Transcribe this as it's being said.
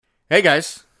Hey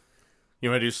guys, you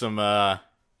want to do some?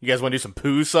 You guys want to do some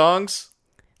poo songs?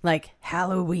 Like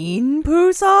Halloween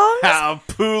poo songs?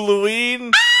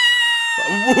 Poo-Halloween?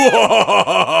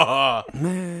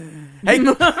 Hey,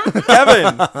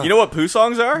 Kevin, you know what poo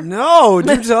songs are? No,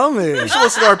 do tell me. You should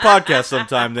listen to our podcast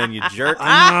sometime, then you jerk.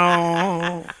 I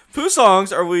know. Poo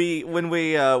songs are when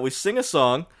we sing a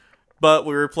song, but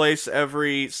we replace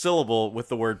every syllable with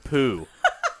the word poo.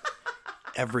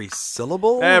 Every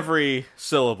syllable? Every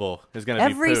syllable is going to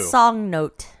be poo. Every song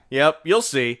note. Yep, you'll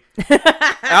see.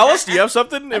 Alice, do you have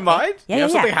something in mind? Yeah, you have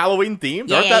yeah, something yeah. Halloween themed?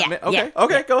 Yeah.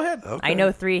 Okay, go ahead. Okay. I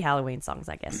know 3 Halloween songs,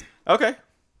 I guess. Okay.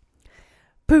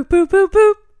 Poop, poop, poop,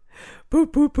 poop.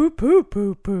 Poop, poop, poop, poop,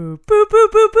 poop, poop. Poop,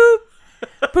 poop, poop, poop.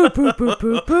 Poop, poop, poop,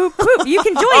 poop, poop, poop. You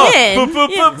can join in. Poop,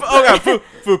 poop, Yeah. poop. Oh, God. Poop,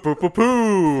 poop, poop, poop, poop,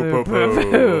 Poop, poop,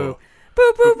 poop.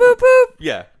 Poop, poop, poop, poop.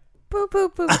 Yeah. Poop,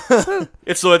 poop, poop, poop.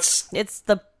 It's It's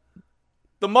the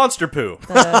monster poo.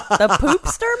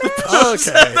 poopster mash?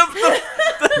 Okay.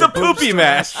 The poopy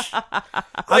mash.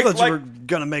 I thought you were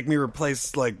going to make me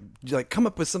replace, like come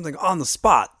up with something on the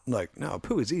spot. Like, no,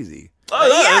 poo is easy. Oh,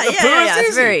 the poo is it's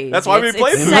easy. very That's why we easy.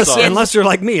 play It's poo second- songs. Unless you're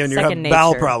like me and you have Second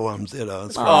bowel nature. problems, you know.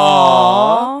 It's fine.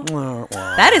 Aww.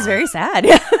 That is very sad.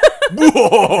 Such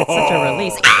a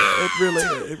release. It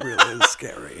really is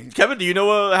scary. Kevin, do you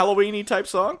know a Halloween-y type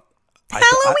song?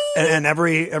 And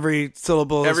every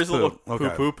syllable is Every syllable. poo. Okay.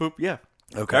 Poop, poop. Yeah.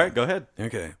 Okay. All right, go ahead.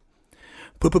 Okay.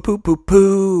 Poo poo poo poo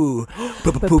poo.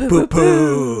 Poo poo poo poo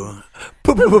poo.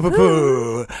 Poo poo poo poo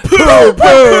poo. Poo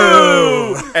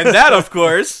poo. And that, of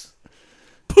course,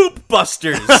 Poop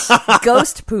Busters.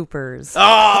 Ghost poopers.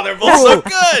 Oh, they're both so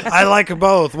good. I like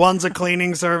both. One's a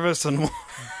cleaning service and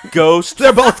Ghost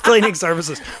they're both cleaning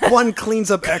services. One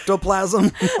cleans up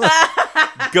ectoplasm.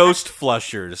 Ghost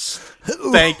Flushers.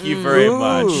 Thank you very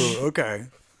much. Ooh, okay.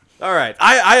 All right,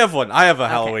 I have one. I have a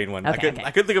Halloween one. Okay, I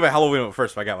couldn't think of a Halloween one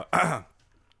first, but I got one.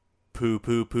 Poo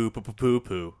poo poo poo poo poo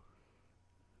poo.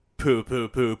 Poo poo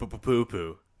poo poo poo poo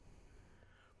poo.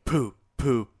 Poo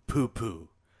poo poo poo.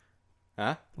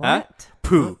 Huh? What? Huh?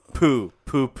 Poo poo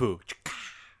poo poo.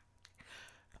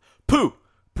 Poo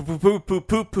poo poo poo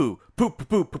poo poo. Poo poo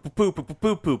poo poo poo poo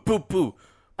poo poo poo poo.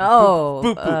 Oh.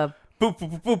 Poo poo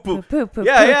poo poo poo. Poo, poo,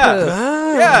 Yeah, poo,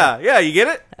 yeah. Yeah, you get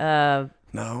it?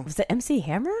 No. Was it MC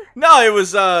Hammer? No, it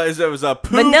was a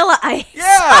poo. Vanilla Ice.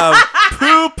 Yeah,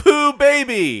 poo poo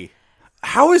baby.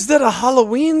 How is that a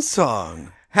Halloween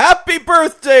song? Happy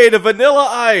birthday to Vanilla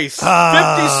Ice.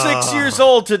 56 years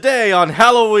old today on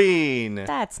Halloween.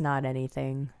 That's not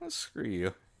anything. Screw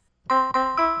you.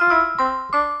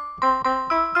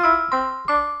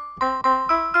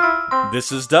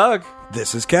 This is Doug,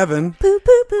 This is Kevin. Poo,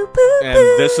 poo, poo, poo, and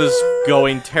this is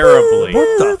going terribly.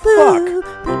 What the fuck? Poo,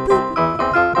 poo,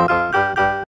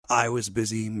 poo. I was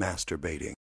busy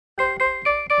masturbating.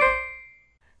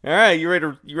 All right, you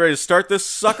ready to start this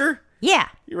sucker? Yeah.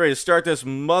 You ready to start this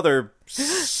mother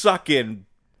sucking,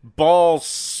 ball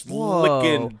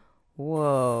slicking,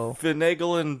 Whoa.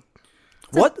 finagling?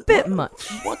 What? Bit much.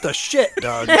 What the shit,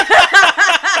 Doug?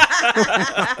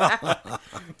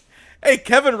 Hey,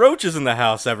 Kevin Roach is in the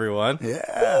house, everyone.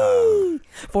 Yeah.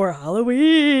 For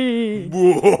Halloween.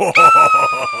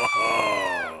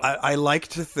 I like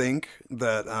to think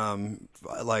that,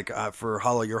 for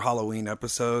your Halloween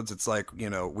episodes, it's like,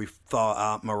 we thaw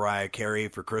out Mariah Carey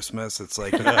for Christmas. It's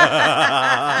like,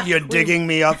 you're digging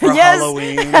me up for Yes.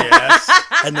 Halloween. Yes.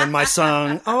 And then my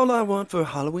song, All I Want for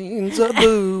Halloween's a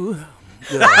Boo.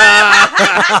 Yeah.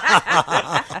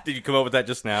 Did you come up with that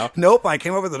just now? Nope, I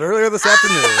came up with it earlier this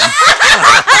afternoon.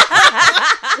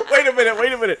 Wait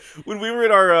a minute. When we were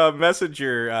in our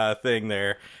messenger thing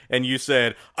there, and you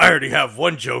said, I already have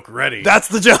one joke ready. That's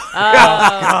the joke.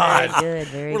 Very good.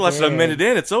 Very We're less than a good. minute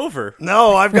in. It's over.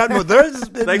 No, I've got more. There's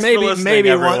for maybe listening,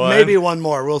 everyone. maybe one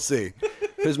more. We'll see.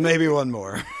 There's maybe one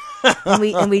more. And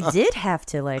we did have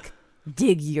to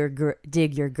dig your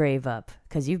grave up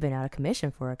because you've been out of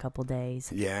commission for a couple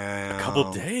days. Yeah. A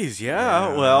couple days,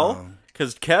 yeah. Well,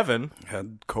 because Kevin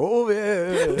had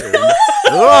COVID.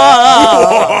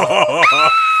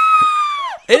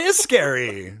 It is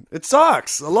scary. It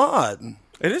sucks a lot.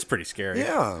 It is pretty scary.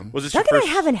 Yeah. Was this Doug your and I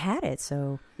first? haven't had it,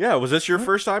 so Yeah. Was this your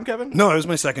first time, Kevin? No, it was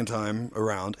my second time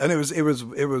around, and it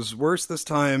was worse this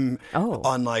time. Oh.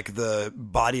 On the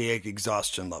body ache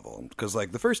exhaustion level, because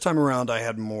the first time around I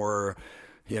had more,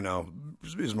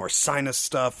 it was more sinus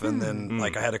stuff, and then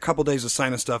like I had a couple days of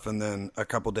sinus stuff, and then a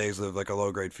couple days of like a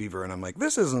low grade fever, and I'm like,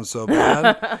 this isn't so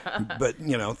bad. But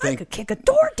I could kick a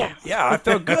door down. yeah, I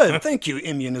felt good. Thank you,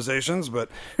 immunizations. But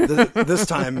this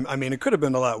time, I mean, it could have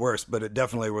been a lot worse, but it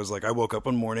definitely was like I woke up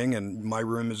one morning, and my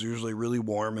room is usually really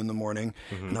warm in the morning,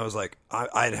 and I was like,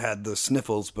 I'd had the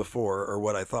sniffles before, or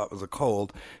what I thought was a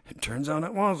cold. It turns out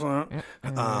it wasn't.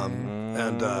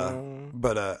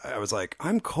 But I was like,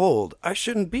 I'm cold. I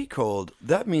shouldn't be cold.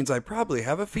 That means I probably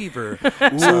have a fever.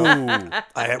 So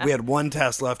we had one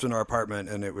test left in our apartment,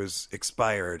 and it was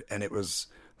expired, and it was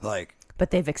like. But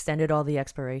they've extended all the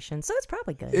expirations, so it's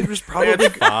probably good. It was probably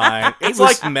fine. It's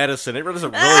like medicine. It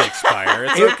doesn't really expire.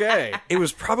 It's okay. It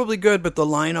was probably good, but the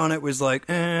line on it was like,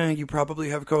 you probably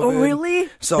have COVID. Oh, really?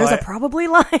 So there's a probably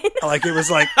line. Like it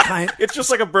was like It's just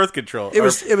like a birth control. It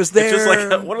was there. It's just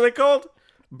like what are they called?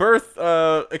 Birth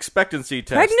expectancy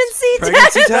test. Pregnancy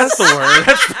test. That's the word.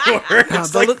 That's the word.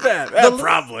 It's like that.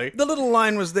 Probably. The little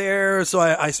line was there, so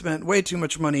I spent way too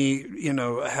much money,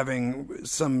 having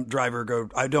some driver go.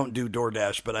 I don't do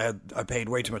DoorDash, but I paid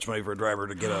way too much money for a driver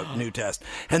to get a new test.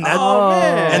 And that,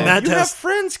 man. And that you test. have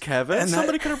friends, Kevin.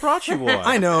 Somebody could have brought you one.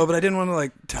 I know, but I didn't want to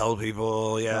like tell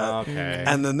people. Yeah. Okay.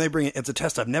 And then they bring it. It's a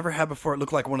test I've never had before. It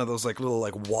looked like one of those like little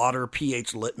like water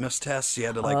pH litmus tests. You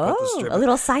had to like put the strip. A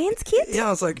little science kit. Yeah, I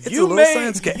was like, it's a little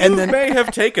science kit. And then may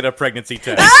have taken a pregnancy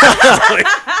test.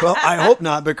 Well, I hope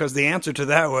not, because the answer to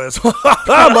that was,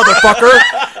 motherfucker,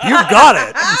 you got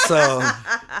it. So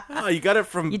you got it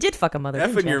from you did fuck a mother,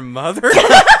 effing your mother.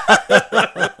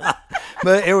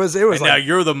 But it was and like, now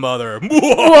you're the mother.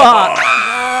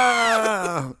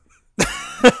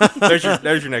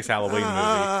 There's your next Halloween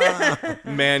movie.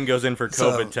 Man goes in for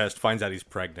COVID test, finds out he's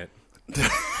pregnant.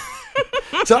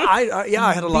 So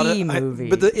I had a lot of movie.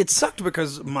 But it sucked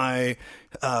because my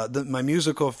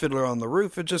musical Fiddler on the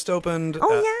Roof had just opened,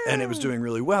 and it was doing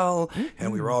really well,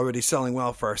 and we were already selling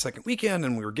well for our second weekend,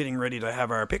 and we were getting ready to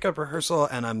have our pickup rehearsal,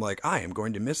 and I'm like, I am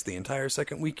going to miss the entire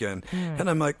second weekend, and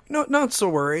I'm like, no, not so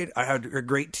worried. I had a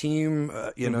great team,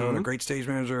 and a great stage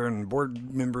manager and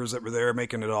board members that were there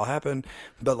making it all happen,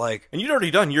 but like, and you'd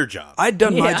already done your job. I'd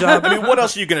done my job. I mean, what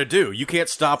else are you gonna do? You can't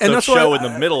stop the show in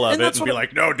the middle of it and be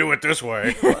like, no, do it this way.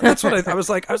 That's what I was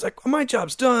like. I was like, well, my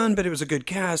job's done, but it was a good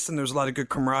cast, and there was a lot of good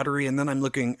camaraderie. And then I'm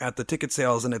looking at the ticket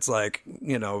sales, and it's like,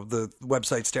 the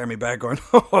website staring me back, going,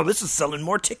 "Oh, this is selling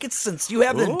more tickets since you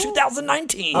have in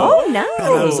 2019." Oh no!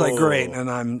 And I was like, "Great!" And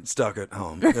I'm stuck at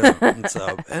home.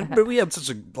 But we had such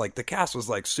the cast was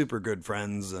like super good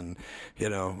friends, and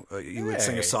you would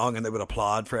sing a song, and they would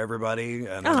applaud for everybody,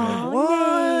 and I'm like,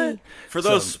 what? For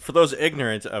those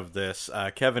ignorant of this,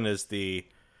 Kevin is the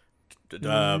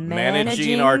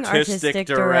managing artistic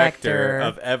director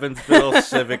of Evansville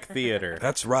Civic Theater.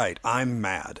 That's right. I'm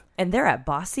mad. And they're at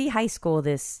Bossy High School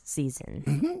this season.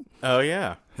 Mm-hmm. Oh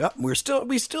yeah. Yep.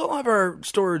 We still have our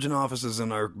storage and offices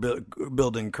in our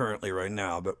building currently right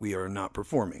now, but we are not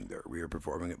performing there. We are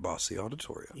performing at Bossy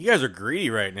Auditorium. You guys are greedy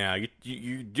right now.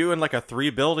 You're doing like a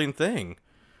 3-building thing.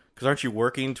 Because aren't you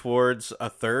working towards a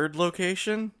third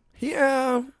location?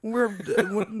 Yeah.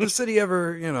 When the city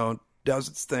ever, does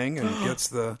its thing and gets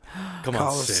the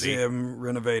Coliseum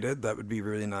renovated, that would be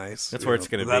really nice. That's where it's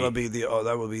going to be. That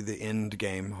will be the end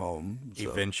game home.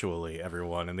 So. Eventually,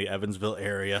 everyone in the Evansville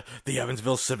area, the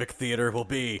Evansville Civic Theater will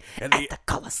be at the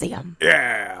Coliseum.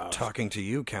 Yeah. Talking to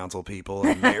you, council people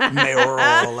and mayoral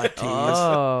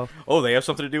electees. Oh, they have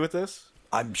something to do with this?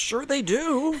 I'm sure they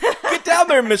do. Get down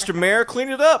there, Mr. Mayor. Clean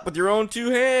it up with your own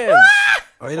 2 hands.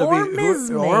 Or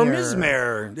Ms.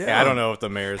 Mayor. Yeah, I don't know if the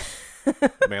mayor's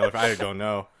male. I don't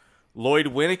know. Lloyd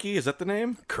Winnicky, is that the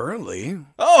name? Currently.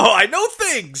 Oh, I know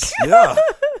things. Yeah.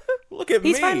 Look at me.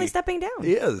 He's finally stepping down.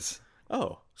 He is.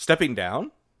 Oh, stepping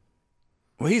down?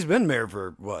 Well, he's been mayor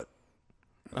for what?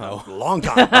 Oh, a long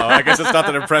time. I guess it's not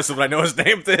that impressive. I know his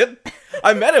name then.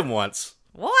 I met him once.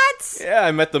 What? Yeah,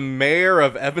 I met the mayor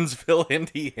of Evansville,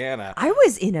 Indiana. I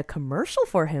was in a commercial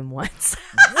for him once.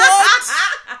 What?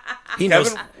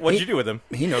 Kevin, what'd you do with him?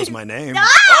 He knows my name.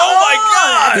 Oh my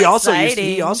God! He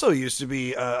also used to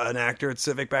be an actor at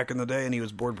Civic back in the day, and he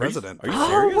was board president. Are you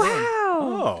serious? Wow!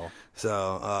 Oh.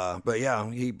 So, but yeah,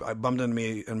 I bumped into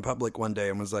me in public one day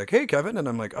and was like, "Hey, Kevin," and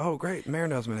I'm like, "Oh, great, Mayor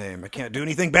knows my name. I can't do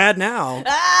anything bad now."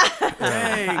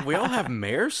 Hey, we all have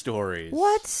mayor stories.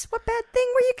 What bad thing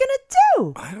were you gonna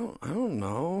do? I don't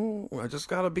know. I just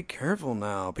gotta be careful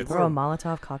now. Throw a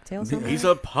Molotov cocktail. He's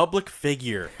a public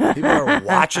figure. People are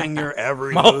watching your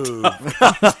every move.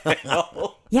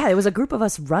 Yeah, it was a group of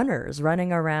us runners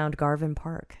running around Garvin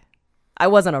Park. I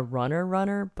wasn't a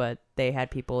runner, but they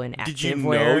had people in active Did you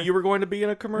wear. know you were going to be in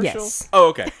a commercial? Yes. Oh,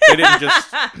 okay. They didn't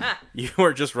just. You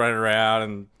weren't just running around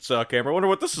and saw a camera. I wonder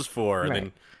what this is for. And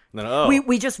Right. then oh.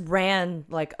 We just ran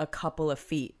like a couple of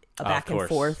feet back and course.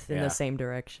 forth in Yeah. the same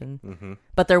direction. Mm-hmm.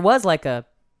 But there was like a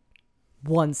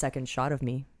 1 second shot of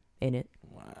me in it.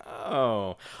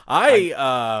 Wow.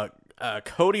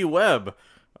 Cody Webb,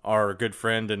 our good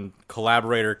friend and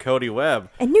collaborator Cody Webb.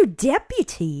 A new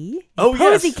deputy. Oh, in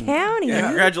Posey yes. County. Yeah,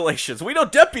 congratulations. We know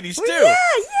deputies too. Yeah.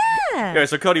 Yeah,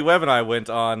 so Cody Webb and I went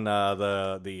on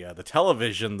the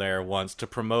television there once to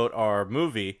promote our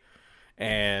movie,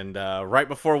 and right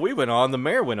before we went on, the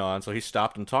mayor went on, so he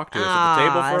stopped and talked to us at the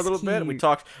table for a that's little bit. We cute.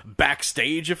 talked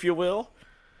backstage, if you will.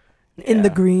 In the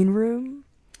green room.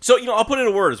 So I'll put in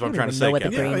a word is what I'm I trying don't to even know say, what the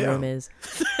Kevin. green Yeah. room is.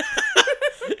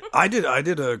 I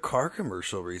did a car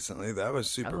commercial recently. That was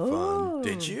super fun.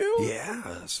 Did you?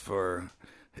 Yeah, it's for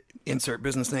insert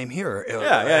business name here.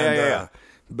 Yeah.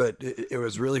 But it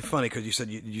was really funny because you said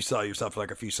you saw yourself for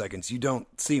like a few seconds. You don't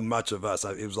see much of us.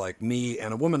 It was like me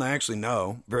and a woman I actually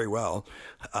know very well,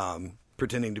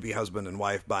 pretending to be husband and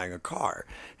wife buying a car.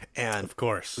 And Of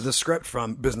course. the script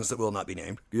from Business That Will Not Be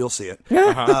Named, you'll see it.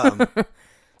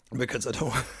 Because I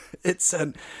don't. It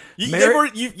said,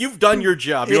 You've done your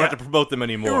job. You don't Yeah. have to promote them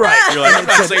anymore. Right. You're like, I'm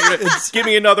not saying give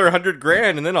me another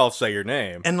 $100,000 and then I'll say your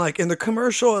name. And like in the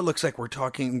commercial, it looks like we're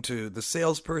talking to the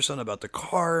salesperson about the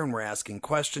car and we're asking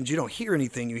questions. You don't hear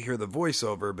anything. You hear the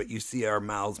voiceover, but you see our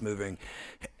mouths moving.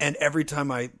 And every time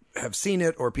I have seen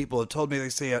it or people have told me they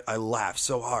see it, I laugh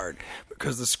so hard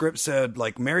because the script said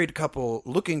like married couple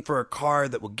looking for a car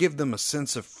that will give them a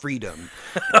sense of freedom.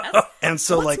 And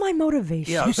so What's like my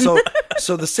motivation? yeah,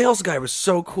 so the sales guy was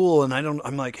so cool, and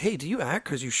I'm like, hey, do you act?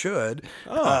 Because you should,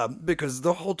 because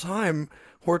the whole time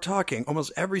we're talking,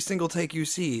 almost every single take you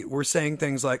see, we're saying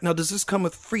things like, now does this come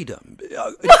with freedom?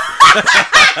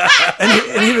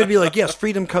 And he would be like, yes,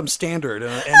 freedom comes standard,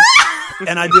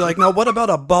 and I'd be like, no, what about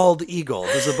a bald eagle?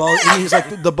 Does a bald? And he's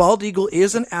like, the bald eagle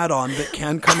is an add-on that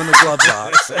can come in the glove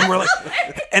box, and we're like,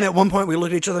 and at one point we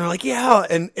looked at each other and we're like, yeah,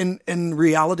 and in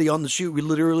reality on the shoot we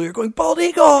literally are going bald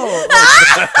eagle.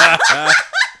 Like,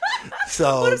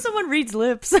 so What if someone reads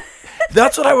lips?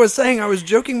 that's what I was saying. I was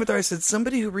joking with her. I said,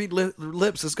 somebody who read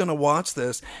lips is going to watch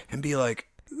this and be like,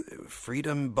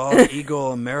 freedom, bald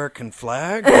eagle, American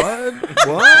flag? What?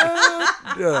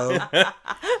 Yeah.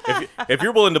 If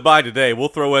you're willing to buy today, we'll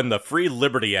throw in the free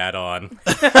Liberty add-on.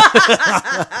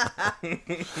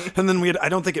 And then I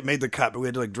don't think it made the cut, but we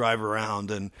had to like drive around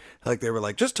and like they were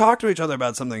like, just talk to each other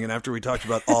about something. And after we talked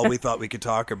about all we thought we could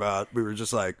talk about, we were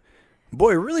just like,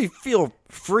 boy, I really feel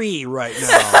free right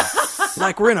now.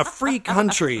 Like we're in a free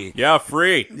country. Yeah,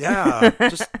 free. Yeah.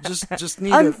 Just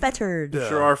need Unfettered. Yeah.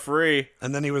 Sure are free.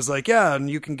 And then he was like, yeah, and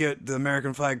you can get the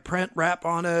American flag print wrap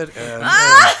on it. And,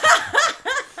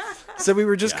 so we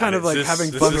were just kind of like this- having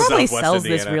this fun. is Probably Southwest sells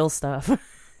this Indiana. real stuff.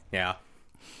 Yeah.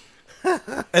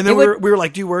 And then we were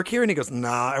like, do you work here? And he goes,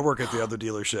 nah, I work at the other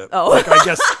dealership. Oh. Like, I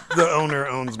guess the owner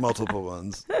owns multiple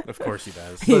ones. Of course he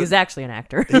does. He was actually an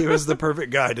actor. He was the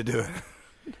perfect guy to do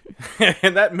it.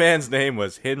 And that man's name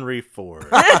was Henry Ford.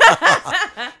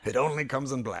 It only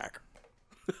comes in black.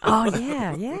 Oh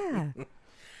yeah.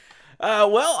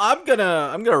 Well, I'm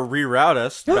gonna reroute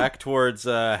us back towards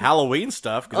Halloween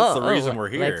stuff because that's the reason we're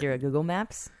here. Like your Google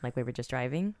Maps, like we were just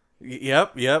driving.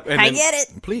 Yep. And I then- get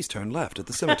it. Please turn left at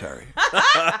the cemetery.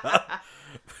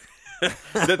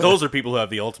 Those are people who have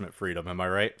the ultimate freedom. Am I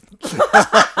right?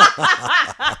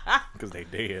 Because they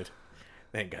did.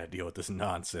 They ain't got to deal with this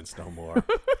nonsense no more.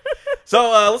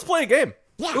 So let's play a game.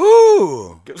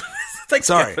 Ooh. Thanks,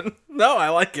 Sorry. Kevin. No, I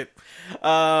like it.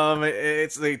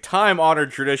 It's the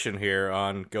time-honored tradition here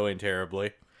on Going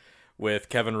Terribly with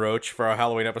Kevin Roach for our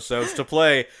Halloween episodes to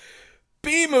play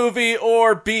B-movie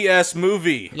or BS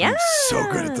movie. Yeah. So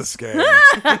good at this game.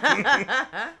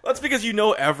 That's because you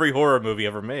know every horror movie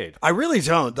ever made. I really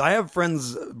don't. I have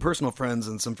friends, personal friends,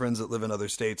 and some friends that live in other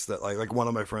states that like one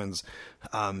of my friends,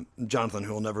 Jonathan,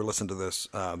 who will never listen to this,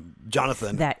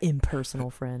 Jonathan, That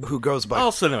impersonal friend. who goes by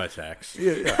I'll send him a text.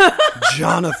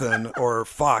 Jonathan or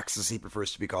Fox, as he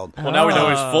prefers to be called. Well, now we know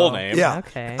his full name. Yeah.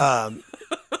 Okay.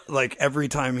 Like every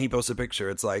time he posts a picture,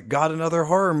 it's like, got another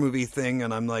horror movie thing.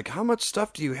 And I'm like, how much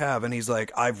stuff do you have? And he's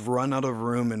like, I've run out of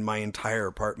room in my entire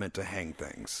apartment to hang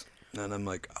things. And I'm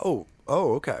like, oh,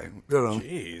 okay. You know,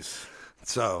 Jeez.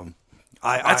 so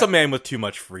That's a man with too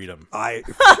much freedom. I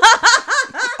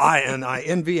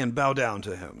envy and bow down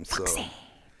to him. So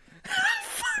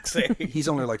he's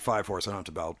only like 5'4", so I don't have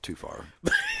to bow too far.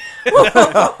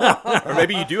 Or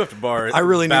maybe you do have to bar. I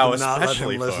really need bow to not let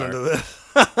especially him listen far. to this.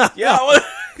 Yeah, well,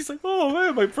 He's like, oh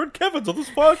man, my friend Kevin's on this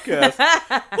podcast.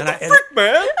 And Frick,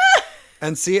 man.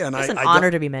 And see, and It's an I honor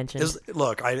don't- to be mentioned.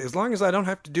 Look, as long as I don't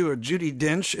have to do a Judi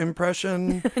Dench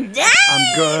impression, Yeah,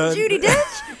 I'm good. Judi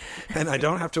Dench. And I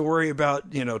don't have to worry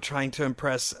about, trying to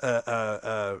impress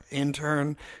a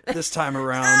intern this time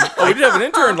around. Oh, we did have an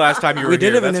intern last time you were We here.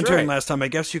 did have an That's intern right. last time. I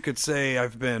guess you could say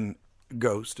I've been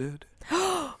ghosted.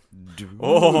 Oh,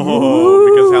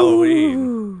 because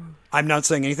Halloween. I'm not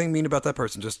saying anything mean about that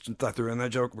person. Just I threw in that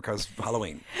joke because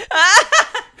Halloween.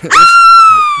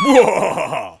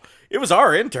 Whoa. It was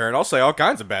our intern. I'll say all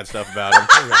kinds of bad stuff about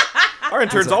him. Our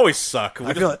interns always suck.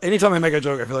 I feel like anytime I make a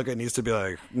joke, I feel like it needs to be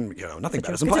like, nothing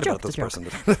bad is It's a implied joke, about this it's a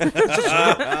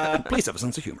person. Please have a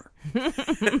sense of humor.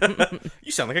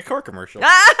 You sound like a car commercial.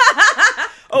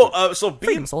 So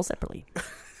Freedom sold separately.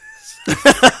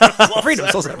 Freedom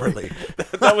so separately.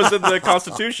 that was in the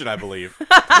Constitution, I believe,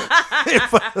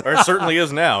 or it certainly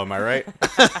is now. Am I right?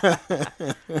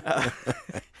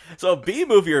 So B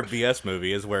movie or BS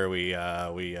movie is where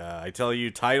I tell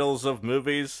you titles of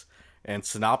movies and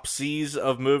synopses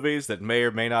of movies that may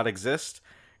or may not exist,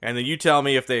 and then you tell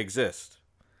me if they exist.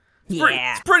 It's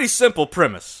a pretty simple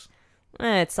premise.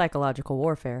 It's psychological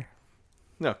warfare.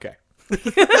 Okay.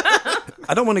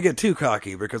 I don't want to get too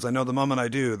cocky because I know the moment I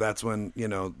do, that's when,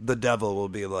 the devil will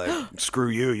be like, screw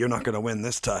you, you're not going to win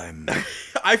this time.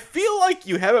 I feel like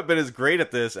you haven't been as great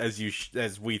at this as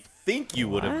as we think you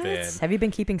would have been. Have you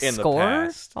been keeping in the score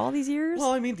past. all these years?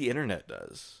 Well, I mean, the internet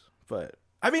does, but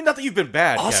I mean, not that you've been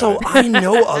bad. Also, Kevin. I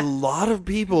know a lot of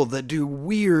people that do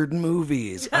weird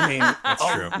movies. I mean, that's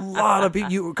true. A lot of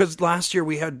people. Because last year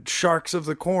we had Sharks of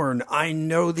the Corn. I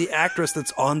know the actress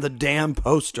that's on the damn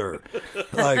poster.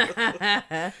 Like,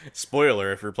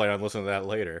 Spoiler if you're planning on listening to that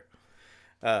later.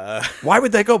 why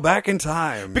would they go back in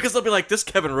time? Because they'll be like, this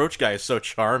Kevin Roach guy is so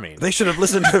charming. They should have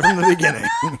listened to it from the beginning.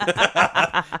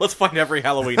 Let's find every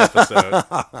Halloween episode.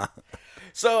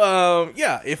 So,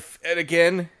 and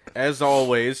again, as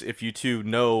always, if you two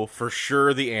know for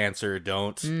sure the answer,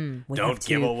 don't We have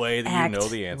give to away that you act know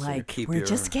the answer. Like Keep we're your-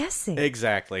 just guessing.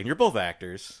 Exactly. And you're both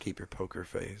actors. Keep your poker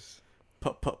face.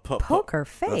 Poker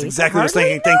face. That's exactly what I was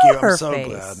Hardly thinking. Thank you. know I'm her so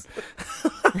face.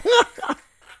 glad.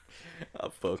 A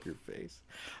poker face.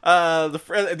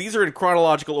 These are in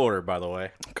chronological order, by the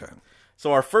way. Okay.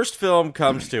 So our first film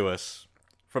comes to us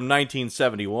from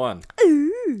 1971.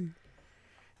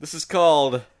 This is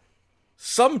called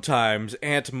Sometimes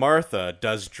Aunt Martha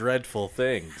Does Dreadful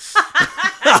Things.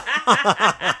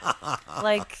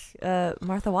 Like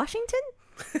Martha Washington?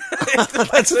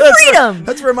 That's Freedom!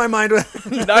 That's where my mind went.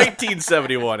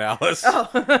 1971, Alice.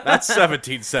 That's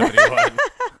 1771.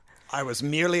 I was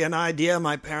merely an idea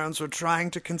my parents were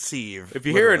trying to conceive. If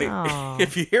you hear Literally.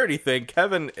 if you hear anything,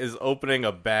 Kevin is opening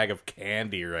a bag of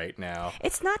candy right now.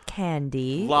 It's not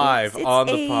candy. Live It's on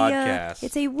the a, podcast.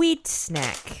 It's a wheat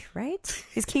snack, right?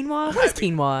 Is quinoa? What is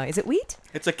quinoa? Is it wheat?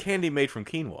 It's a candy made from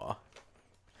quinoa.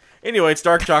 Anyway, it's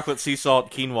dark chocolate, sea salt,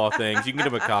 quinoa things. You can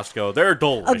get them at Costco. They're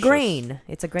delicious. A grain.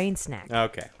 It's a grain snack.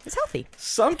 Okay. It's healthy.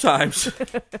 Sometimes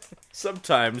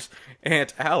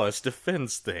Aunt Alice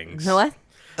defends things. You know what?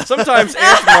 Sometimes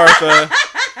Aunt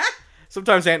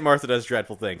Martha does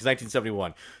dreadful things.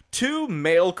 1971. Two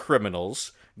male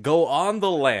criminals go on the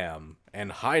lam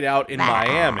and hide out in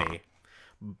Miami,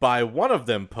 by one of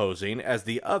them posing as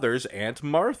the other's Aunt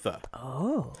Martha.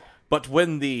 Oh. But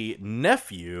when the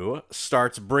nephew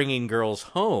starts bringing girls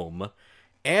home,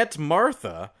 Aunt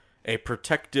Martha, a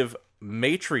protective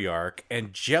matriarch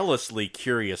and jealously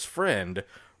curious friend,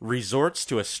 resorts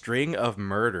to a string of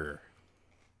murder.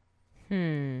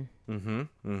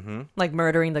 Like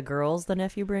murdering the girls the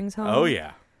nephew brings home? Oh,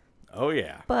 yeah. Oh,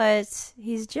 yeah. But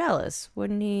he's jealous,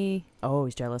 wouldn't he? Oh,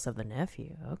 he's jealous of the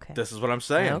nephew. Okay. This is what I'm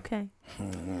saying. Okay.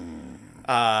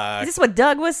 Is this what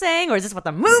Doug was saying, or is this what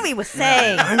the movie was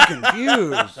saying? I'm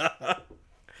confused.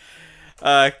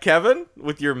 Kevin,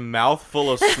 with your mouth full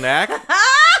of snack,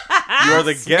 you are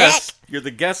the guest. You're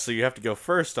the guest, so you have to go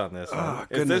first on this one. Oh,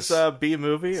 Is this a B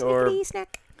movie Snickety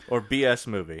snack. or BS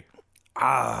movie?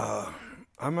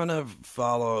 I'm going to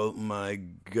follow my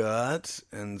gut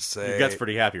and say... Your gut's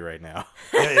pretty happy right now.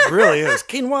 Yeah, it really is.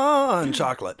 Quinoa and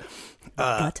chocolate.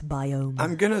 Gut biome.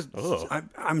 I'm going to...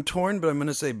 I'm torn, but I'm going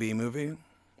to say B movie.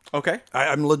 Okay.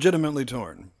 I'm legitimately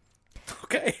torn.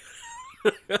 Okay.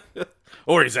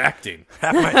 Or he's acting.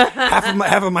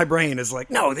 Half of my brain is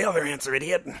like, no, the other answer,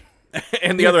 idiot.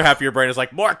 And the other half of your brain is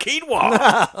like, more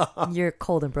quinoa. You're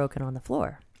cold and broken on the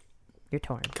floor. You're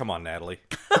torn. Come on, Natalie.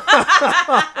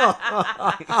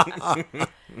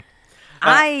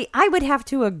 I would have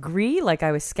to agree. Like,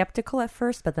 I was skeptical at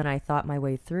first, but then I thought my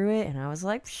way through it, and I was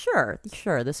like, sure,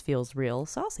 this feels real.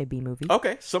 So I'll say B movie.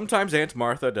 Okay, sometimes Aunt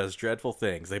Martha does dreadful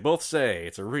things. They both say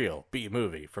it's a real B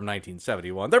movie from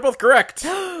 1971. They're both correct.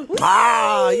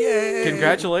 Yay!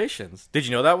 Congratulations. Did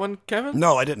you know that one, Kevin?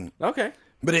 No, I didn't. Okay.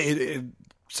 But it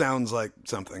sounds like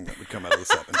something that would come out of the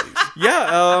 70s.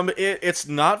 Yeah, it's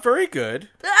not very good.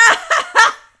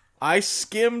 I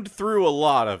skimmed through a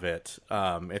lot of it.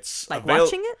 It's Like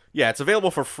watching it? Yeah, it's available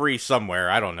for free somewhere.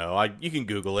 I don't know. You can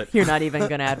Google it. You're not even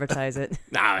going to advertise it.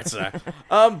 Nah, it's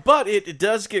but it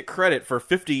does get credit for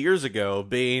 50 years ago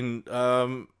being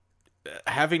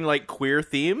having like queer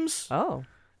themes. Oh.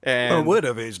 And Or would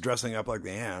if he's dressing up like the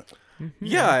ant.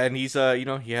 yeah, and he's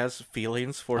he has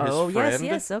feelings for his friend.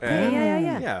 yes, okay, and-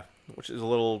 yeah. Yeah, which is a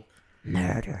little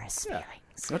Murderous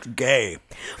feelings. That's gay.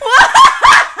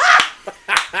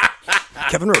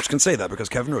 Kevin Roach can say that because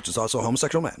Kevin Roach is also a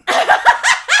homosexual man.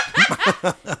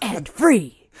 And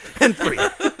free. And free.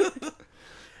 okay.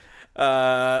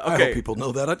 I hope people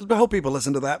know that. I hope people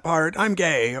listen to that part. I'm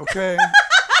gay, okay?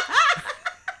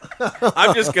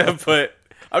 I'm just gonna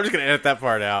edit that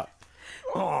part out.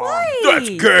 Why? That's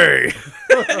gay.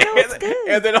 it's good.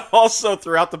 And then also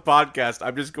throughout the podcast,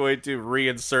 I'm just going to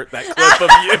reinsert that clip of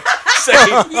you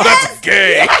saying that's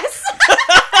gay. Yes.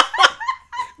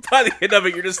 By the end of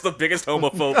it, you're just the biggest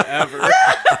homophobe ever.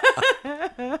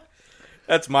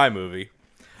 That's my movie.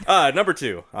 Number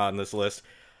 2 on this list,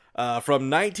 from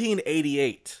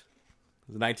 1988,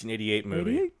 the 1988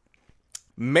 movie. 88?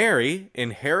 Mary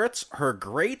inherits her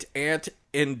great aunt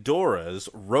Endora's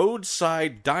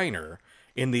roadside diner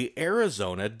in the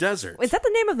Arizona desert. Is that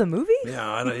the name of the movie? Yeah,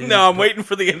 I don't, No, I'm waiting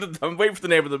for the name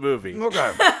of the movie.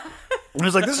 Okay. I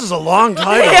was like, this is a long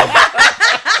title.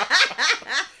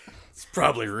 It's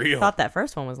probably real. I thought that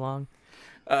first one was long.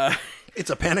 It's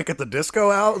a Panic at the Disco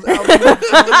album.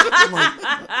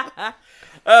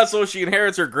 So she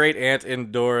inherits her great aunt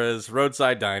Endora's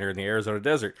roadside diner in the Arizona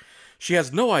desert. She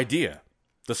has no idea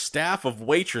the staff of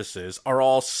waitresses are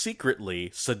all secretly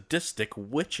sadistic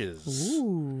witches.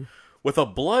 Ooh. With a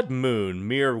blood moon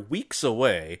mere weeks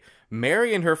away,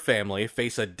 Mary and her family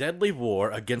face a deadly war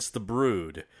against the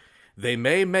brood. They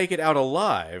may make it out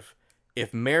alive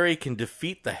if Mary can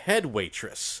defeat the head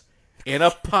waitress in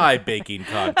a pie baking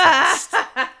contest.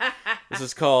 This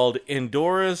is called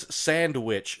Endora's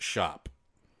Sandwich Shop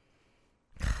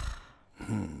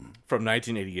from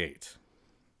 1988.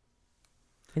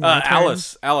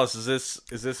 Alice, is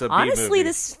this a B Honestly, movie?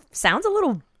 this sounds a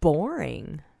little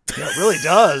boring. Yeah, it really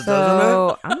does, doesn't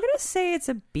So I'm going to say it's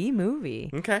a B movie.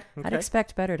 Okay. I'd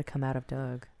expect better to come out of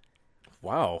Doug.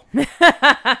 Wow. You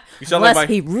sound Unless like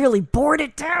he really bored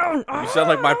it down. you sound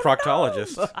like my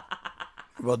proctologist. it?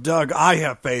 Well, Doug, I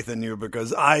have faith in you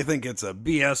because I think it's a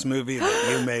BS movie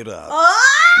that you made up.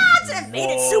 It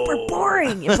made it super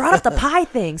boring. It brought up the pie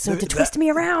thing, so to twist me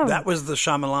around. That was the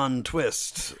Shyamalan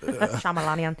twist.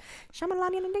 Shamalanian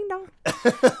and ding dong.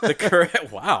 The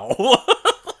correct wow.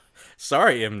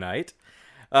 Sorry, M. Night.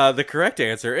 The correct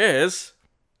answer is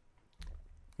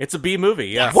it's a B movie.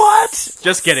 Yeah. What?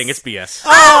 Just kidding. It's BS.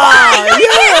 You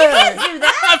can't do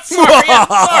that. I'm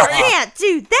sorry. You can't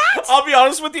do that. I'll be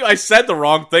honest with you. I said the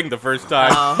wrong thing the first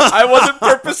time. I wasn't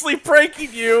purposely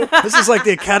pranking you. This is like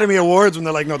the Academy Awards when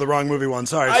they're like, no, the wrong movie won.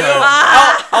 Sorry. I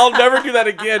know. I'll never do that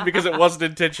again because it wasn't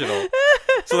intentional.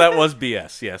 So that was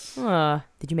BS. Yes.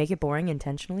 Did you make it boring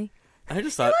intentionally? I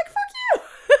just thought. Fuck you.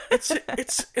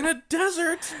 It's in a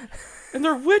desert, and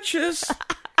they're witches.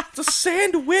 It's a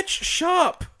sandwich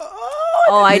shop.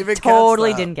 Oh, I even catch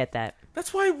totally that. didn't get that.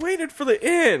 That's why I waited for the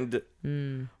end.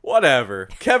 Whatever.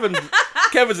 Kevin's in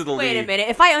the lead. Wait a minute.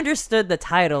 If I understood the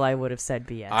title, I would have said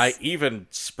BS. I even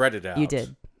spread it out. You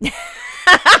did.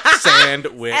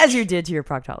 Sandwich. As you did to your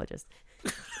proctologist.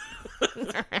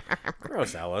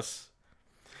 Gross, Alice.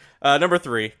 Number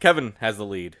 3. Kevin has the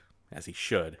lead, as he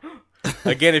should.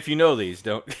 Again, if you know these,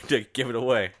 don't give it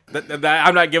away.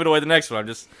 I'm not giving away the next one. I'm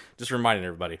just reminding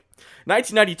everybody.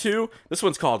 1992. This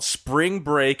one's called Spring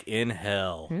Break in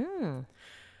Hell.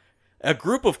 A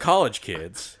group of college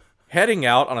kids heading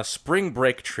out on a spring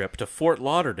break trip to Fort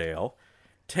Lauderdale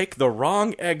take the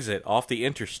wrong exit off the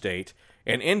interstate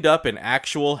and end up in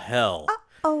actual hell.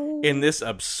 In this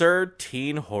absurd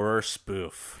teen horror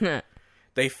spoof.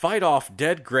 They fight off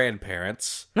dead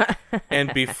grandparents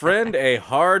and befriend a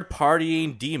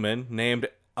hard-partying demon named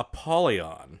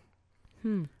Apollyon.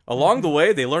 Along the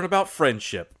way, they learn about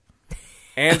friendship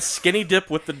and skinny dip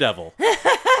with the devil.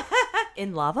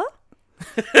 In lava?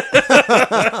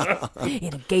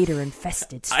 In a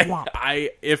gator-infested swamp.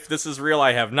 If this is real,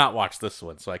 I have not watched this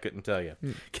one, so I couldn't tell you.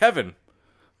 Kevin.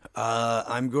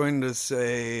 I'm going to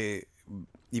say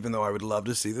Even though I would love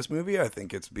to see this movie, I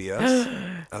think it's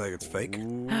BS. I think it's fake.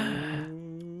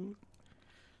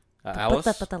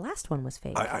 Alice? But the last one was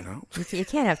fake. I know. You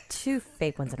can't have two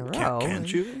fake ones in a row.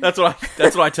 Can't you? That's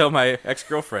what I tell my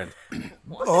ex-girlfriend.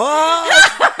 Oh!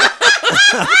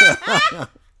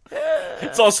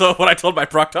 It's also what I told my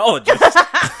proctologist.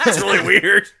 It's really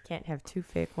weird. Can't have two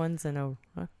fake ones in a...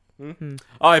 Oh,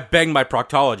 I banged my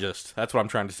proctologist. That's what I'm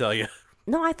trying to tell you.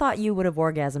 No, I thought you would have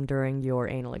orgasmed during your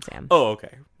anal exam. Oh,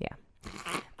 okay. Yeah.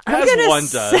 As one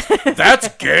does. That's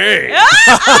gay.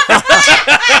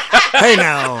 Hey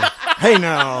now. Hey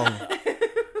now.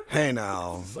 Hey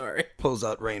now. Sorry. Pulls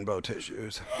out rainbow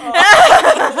tissues.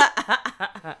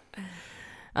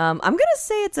 I'm going to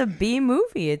say it's a B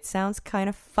movie. It sounds kind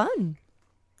of fun.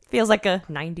 Feels like a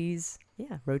 90s,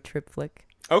 road trip flick.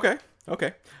 Okay.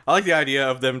 I like the idea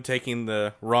of them taking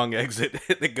the wrong exit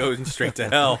that goes straight to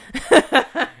hell.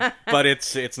 But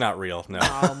it's not real. No.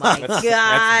 Oh my God. That's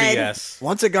BS.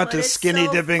 Once it got to it's skinny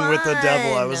so dipping with the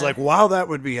devil, I was fun. like, wow, that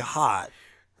would be hot.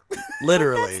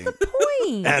 Literally.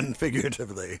 Point. And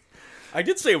figuratively. I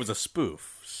did say it was a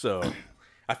spoof, so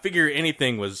I figure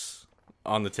anything was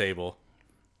on the table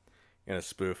in a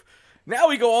spoof. Now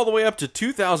we go all the way up to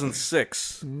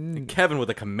 2006. And Kevin with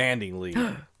a commanding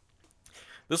lead.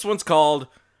 This one's called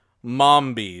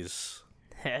Mombies.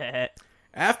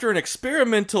 After an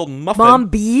experimental muffin... Mom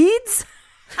beads?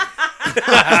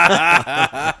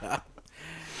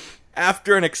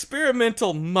 After an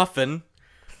experimental muffin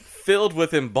filled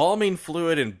with embalming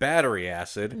fluid and battery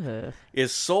acid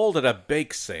is sold at a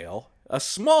bake sale, a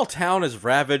small town is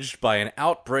ravaged by an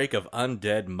outbreak of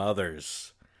undead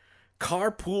mothers.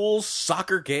 Carpools,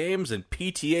 soccer games, and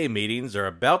PTA meetings are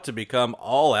about to become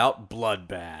all-out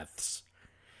bloodbaths.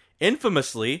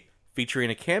 Infamously featuring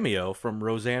a cameo from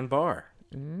Roseanne Barr.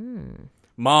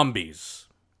 Mombies.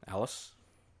 Alice?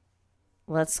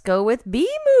 Let's go with B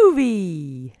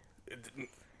movie.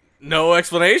 No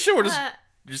explanation? We're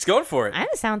just going for it.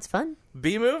 That sounds fun.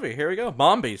 B movie. Here we go.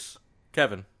 Mombies.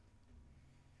 Kevin.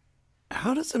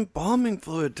 How does embalming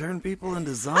fluid turn people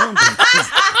into zombies?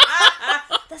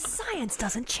 The science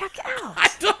doesn't check out.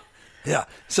 Yeah,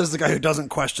 says the guy who doesn't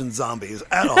question zombies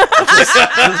at all.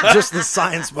 Just the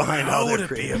science behind how they're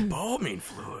created. Embalming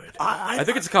fluid? I I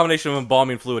think it's a combination of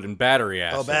embalming fluid and battery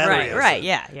acid. Oh, battery acid. Right,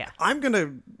 yeah. I'm going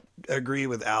to agree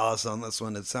with Alice on this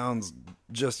one. It sounds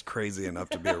just crazy enough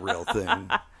to be a real thing.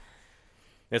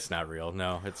 It's not real.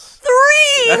 No, it's 3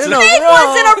 That's fake a-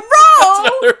 ones in a row.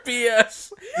 another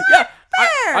BS. Yeah,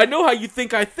 I know how you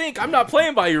think I think. I'm not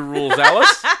playing by your rules,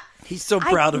 Alice. He's so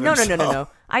proud of himself. No.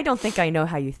 I don't think I know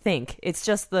how you think. It's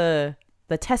just the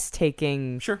test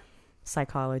taking Sure.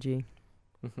 psychology.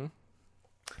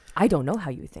 I don't know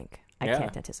how you think. I Yeah.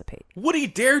 can't anticipate. Would he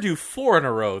dare do 4 in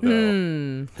a row,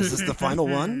 though? Is this the final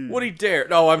one? Would he dare?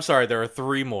 No, I'm sorry. There are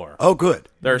 3 more. Oh, good.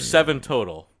 There are 7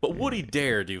 total. But would he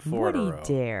dare do 4 Would in a he row?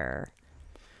 dare?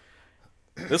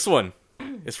 This one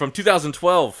is from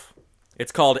 2012.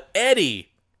 It's called Eddie,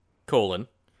 the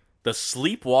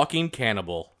Sleepwalking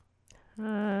Cannibal.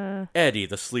 Eddie,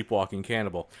 the Sleepwalking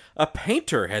Cannibal. A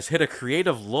painter has hit a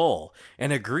creative lull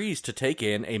and agrees to take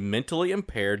in a mentally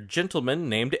impaired gentleman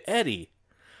named Eddie.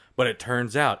 But it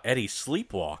turns out Eddie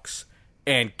sleepwalks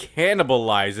and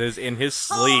cannibalizes in his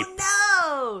sleep.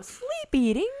 Oh no! Sleep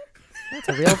eating? That's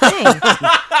a real thing.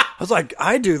 I was like,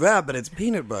 I do that, but it's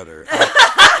peanut butter.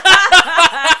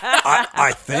 I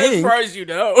As think. far as you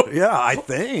know. Yeah, I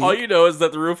think. All you know is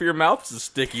that the roof of your mouth is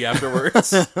sticky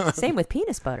afterwards. Same with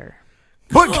penis butter.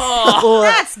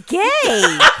 That's That's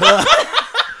gay.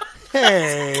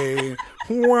 hey.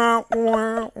 Wow.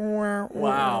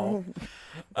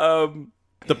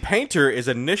 The painter is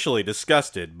initially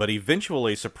disgusted, but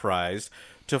eventually surprised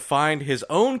to find his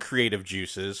own creative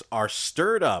juices are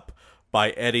stirred up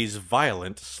by Eddie's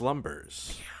violent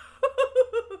slumbers.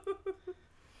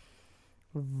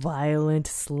 Violent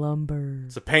slumber.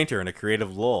 It's a painter in a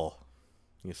creative lull,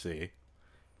 you see.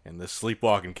 And this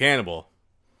sleepwalking cannibal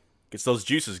gets those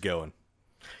juices going.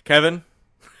 Kevin,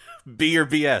 B or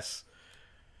BS?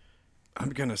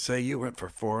 I'm going to say you went for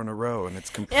 4 in a row, and it's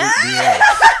complete BS.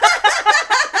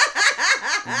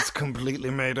 It's completely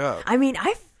made up. I mean,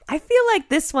 I feel like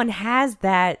this one has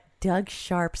that Doug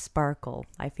Sharp sparkle.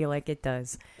 I feel like it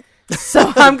does.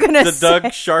 So I'm gonna The say, Doug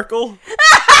Sharkle?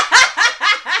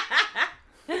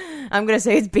 I'm gonna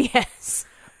say it's BS.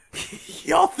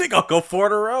 Y'all think I'll go 4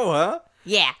 in a row, huh?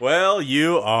 Yeah. Well,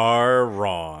 you are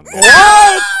wrong.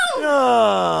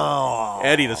 Oh.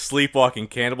 Eddie, the Sleepwalking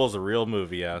Cannibal is a real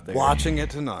movie out there. Watching it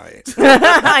tonight.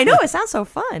 I know, it sounds so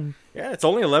fun. Yeah, it's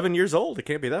only 11 years old. It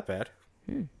can't be that bad.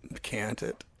 Can't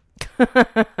it?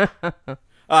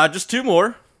 Just 2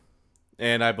 more.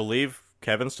 And I believe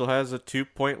Kevin still has a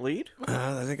 2-point lead.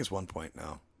 I think it's 1 point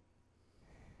now.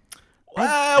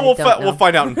 We'll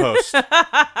find out in post.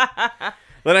 The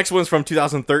next one's from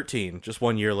 2013, just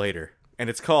 1 year later, and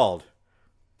it's called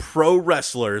Pro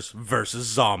Wrestlers versus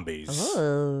Zombies.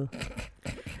 Oh.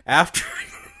 After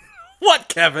what,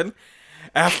 Kevin?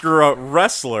 After a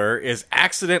wrestler is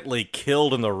accidentally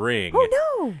killed in the ring,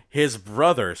 his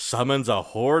brother summons a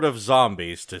horde of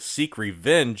zombies to seek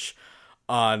revenge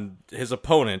on his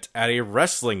opponent at a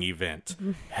wrestling event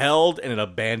held in an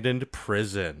abandoned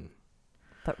prison.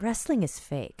 But wrestling is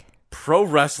fake. Pro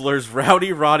wrestlers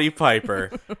Rowdy Roddy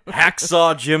Piper,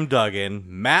 Hacksaw Jim Duggan,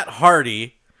 Matt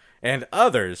Hardy, and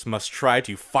others must try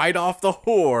to fight off the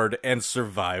horde and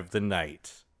survive the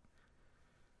night.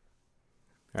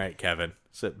 All right, Kevin.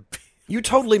 You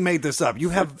totally made this up. You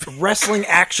have wrestling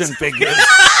action figures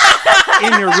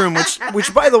in your room,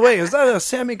 which, by the way, is that a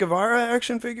Sammy Guevara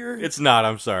action figure? It's not,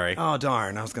 I'm sorry. Oh,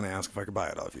 darn. I was going to ask if I could buy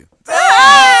it off you.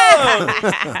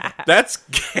 That's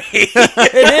gay.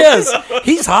 It is.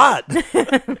 He's hot.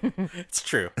 It's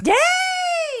true.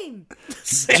 Dame!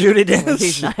 Judy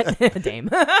He's Dench. not. Dame.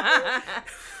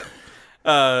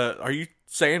 Are you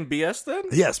saying BS then?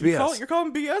 Yes, BS. You're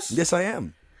calling BS? Yes, I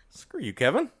am. Screw you,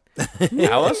 Kevin.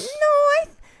 Alice? No,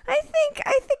 I think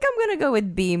I'm gonna go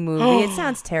with B movie. It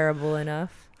sounds terrible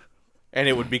enough. And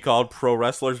it would be called Pro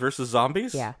Wrestlers versus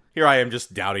Zombies? Yeah. Here I am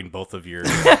just doubting both of your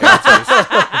answers.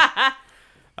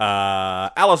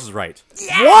 Alice is right.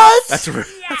 What? That's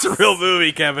a real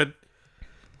movie, Kevin.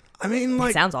 I mean,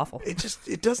 like... It sounds awful.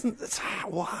 It doesn't...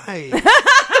 why?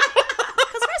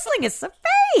 Because wrestling is so fake.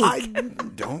 I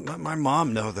don't let my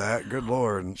mom know that. Good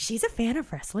Lord. She's a fan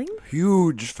of wrestling.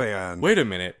 Huge fan. Wait a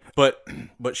minute. But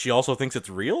she also thinks it's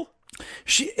real?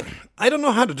 I don't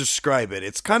know how to describe it.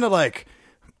 It's kind of like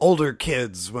older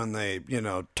kids when they,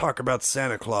 talk about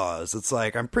Santa Claus. It's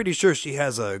like, I'm pretty sure she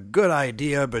has a good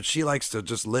idea, but she likes to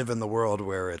just live in the world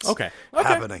where it's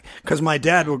happening. Because my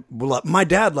dad my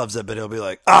dad loves it, but he'll be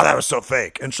like, oh, that was so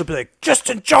fake. And she'll be like, just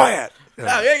enjoy it. Yeah.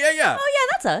 Oh yeah,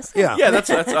 that's us. Yeah, that's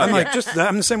I'm like,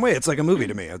 I'm the same way. It's like a movie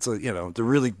to me. It's the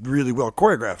really, really well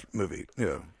choreographed movie.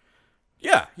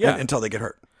 Yeah. Until they get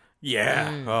hurt.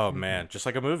 Yeah. Oh man, just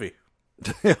like a movie.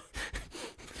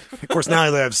 Of course, now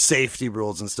they have safety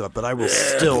rules and stuff, but I will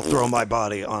still throw my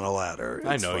body on a ladder.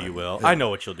 I know you will. Yeah. I know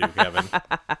what you'll do, Kevin.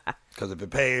 Because if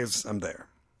it pays, I'm there.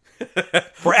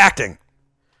 For acting.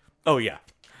 Oh yeah.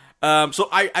 So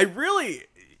I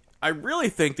really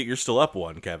think that you're still up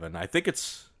one, Kevin. I think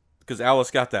it's because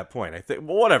Alice got that point. I think.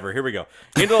 Well, whatever. Here we go.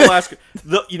 Into Alaska.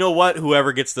 You know what?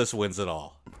 Whoever gets this wins it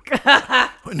all.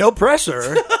 No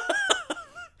pressure.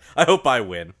 I hope I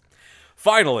win.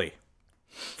 Finally,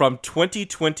 from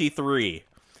 2023.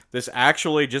 This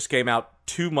actually just came out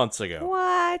 2 months ago.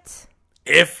 What?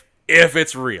 If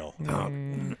it's real.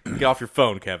 Get off your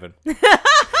phone, Kevin.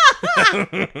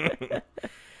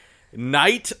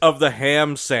 Night of the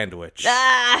Ham Sandwich.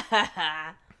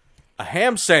 A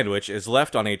ham sandwich is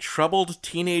left on a troubled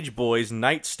teenage boy's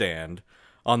nightstand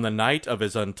on the night of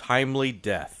his untimely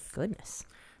death. Goodness.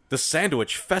 The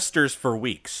sandwich festers for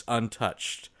weeks,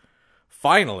 untouched.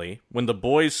 Finally, when the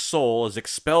boy's soul is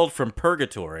expelled from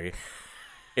purgatory,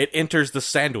 it enters the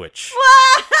sandwich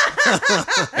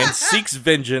and seeks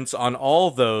vengeance on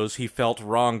all those he felt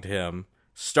wronged him,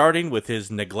 starting with his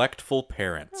neglectful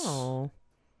parents. Oh.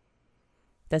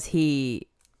 Does he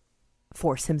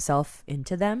force himself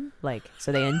into them?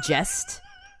 So they ingest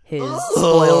his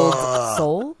spoiled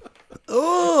soul?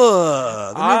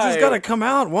 Ugh. That means it's got to come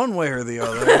out one way or the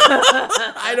other.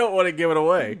 I don't want to give it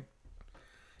away.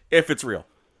 If it's real.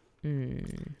 All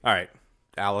right,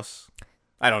 Alice.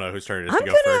 I don't know whose turn it is to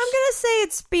go first. I'm gonna say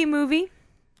it's B movie.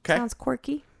 Okay. Sounds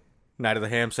quirky. Night of the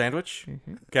Ham Sandwich.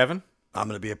 Kevin? I'm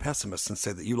going to be a pessimist and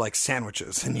say that you like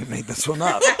sandwiches and you made this one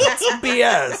up. It's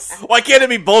BS. Why can't it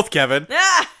be both, Kevin?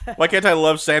 Why can't I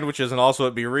love sandwiches and also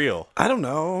it be real? I don't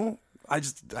know. I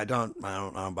don't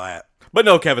buy it. But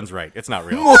no, Kevin's right. It's not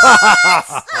real.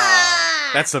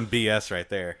 That's some BS right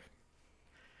there.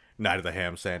 Night of the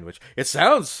Ham Sandwich. It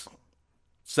sounds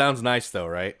nice though,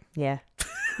 right? Yeah.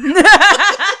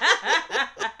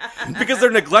 Because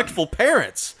they're neglectful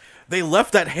parents. They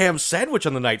left that ham sandwich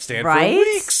on the nightstand for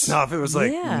weeks. Now, if it was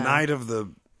like Night of the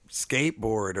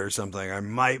Skateboard or something, I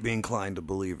might be inclined to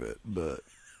believe it. But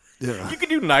you could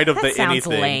do Night of the sounds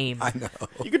Anything. Lame. I know.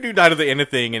 You could do Night of the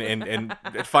Anything and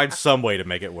find some way to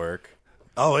make it work.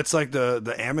 Oh, it's like the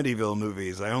Amityville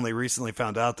movies. I only recently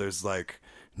found out there's like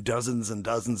dozens and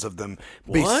dozens of them.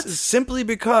 What? Simply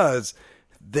because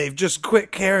they've just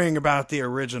quit caring about the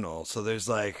original. So there's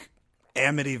like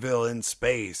Amityville in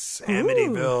space.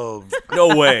 Amityville.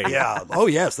 No way. Yeah. Oh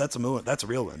yes, that's a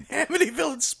real one.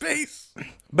 Amityville in space.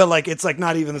 But like, it's like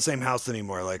not even the same house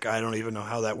anymore. Like, I don't even know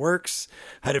how that works.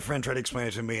 I had a friend try to explain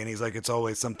it to me, and he's like, it's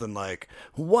always something like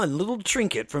one little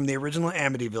trinket from the original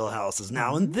Amityville house is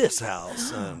now in this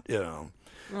house, and you know.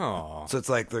 Oh. So it's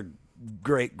like the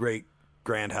great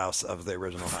grand house of the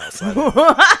original house.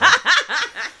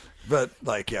 But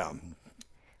like, yeah.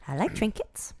 I like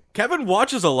trinkets. Kevin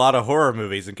watches a lot of horror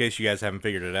movies, in case you guys haven't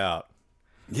figured it out.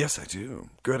 Yes, I do.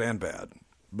 Good and bad.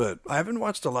 But I haven't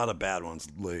watched a lot of bad ones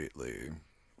lately.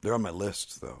 They're on my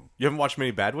list, though. You haven't watched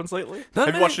many bad ones lately? Not Have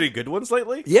you many. watched any good ones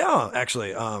lately? Yeah,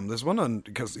 actually. There's one on,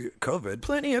 because COVID,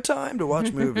 plenty of time to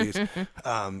watch movies.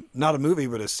 Not a movie,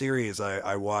 but a series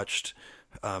I watched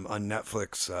on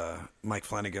Netflix, Mike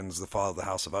Flanagan's The Fall of the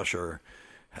House of Usher,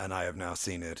 and I have now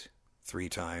seen it 3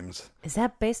 times. Is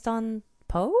that based on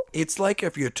Poe? It's like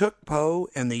if you took Poe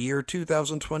in the year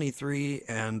 2023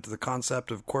 and the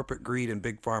concept of corporate greed and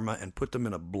big pharma and put them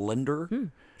in a blender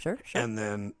Sure. and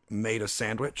then made a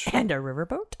sandwich. And a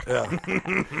riverboat? Yeah.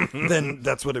 Then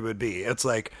that's what it would be. It's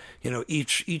like,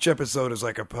 each episode is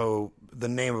like the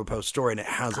name of a Poe story, and it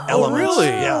has elements. really?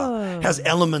 Yeah. It has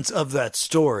elements of that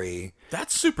story.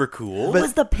 That's super cool.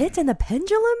 Was the pit and the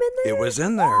pendulum in there? It was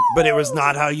in there, but it was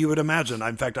not how you would imagine.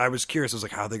 In fact, I was curious. I was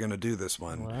like, how are they going to do this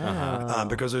one? Wow.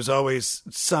 Because there's always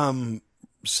some,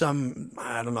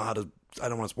 I don't know how to, I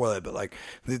don't want to spoil it, but like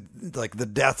the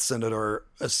deaths in it are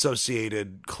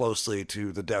associated closely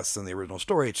to the deaths in the original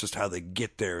story. It's just how they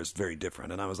get there is very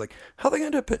different. And I was like, how are they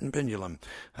going to do Pit and Pendulum?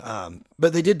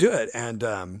 But they did do it,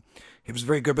 and it was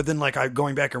very good. But then like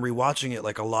going back and rewatching it,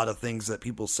 like a lot of things that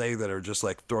people say that are just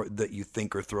like that you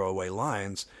think are throwaway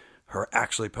lines are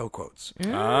actually Poe quotes.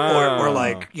 Or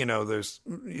like, there's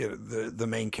the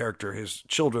main character, his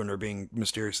children are being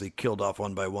mysteriously killed off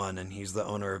one by one, and he's the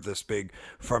owner of this big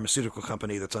pharmaceutical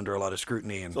company that's under a lot of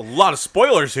scrutiny. And a lot of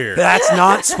spoilers here. that's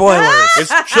not spoilers.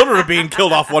 His children are being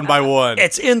killed off one by one.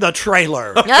 It's in the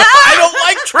trailer. I don't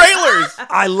like trailers.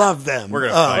 I love them. We're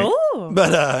gonna fight. Oh.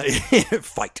 But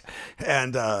fight.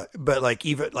 And but like,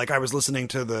 even like I was listening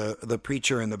to the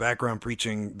preacher in the background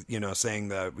preaching, saying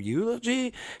the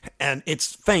eulogy, and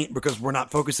it's faint because we're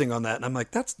not focusing on that. And I'm like,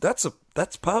 that's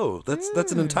Poe.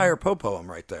 That's an entire Poe poem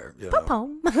right there.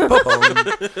 Poem. Poe poem,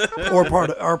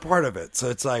 or part of it. So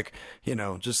it's like,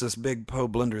 just this big Poe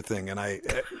blender thing, and I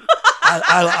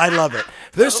love it.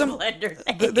 There's some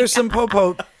there's some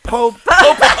Poe.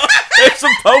 There's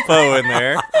some popo in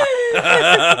there.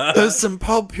 There's some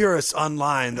Poe purists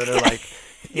online that are like,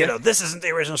 this isn't the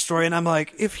original story. And I'm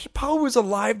like, if Poe was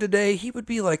alive today, he would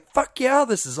be like, fuck yeah,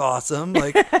 this is awesome.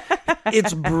 Like,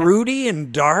 it's broody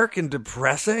and dark and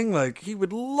depressing. Like, he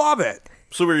would love it.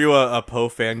 So were you a Poe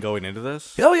fan going into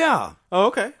this? Hell yeah. Oh,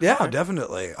 okay. Yeah, Okay.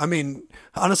 definitely. I mean,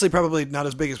 honestly, probably not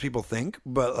as big as people think,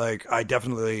 but like, I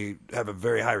definitely have a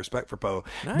very high respect for Poe.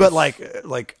 Nice. But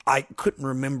like, I couldn't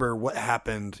remember what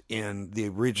happened in the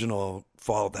original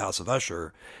Fall of the House of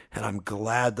Usher, and I'm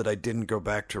glad that I didn't go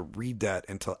back to read that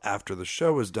until after the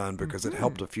show was done, because it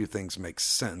helped a few things make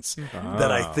sense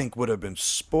that I think would have been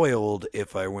spoiled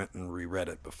if I went and reread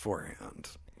it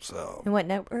beforehand. So And what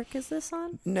network is this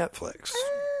on? Netflix.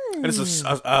 And it's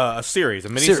a series, a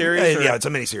mini-series? or- Yeah, it's a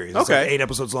miniseries. It's Okay. like 8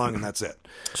 episodes long, and that's it.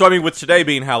 So, I mean, with today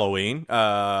being Halloween,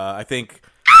 I think...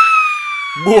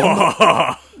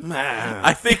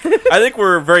 I think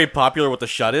we're very popular with the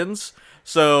shut-ins.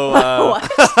 So,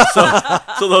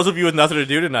 so those of you with nothing to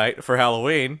do tonight for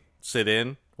Halloween, sit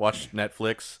in, watch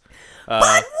Netflix.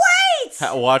 But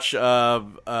wait! Watch You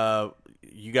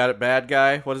Got It Bad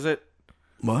Guy. What is it?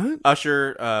 What?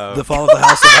 Usher. The Fall of the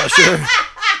House of Usher.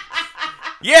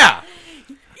 Yeah.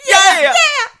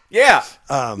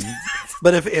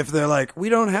 But if they're like, we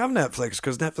don't have Netflix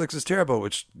because Netflix is terrible,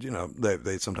 which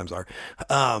they sometimes are.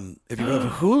 If you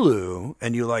have Hulu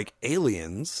and you like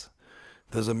aliens,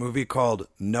 there's a movie called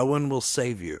No One Will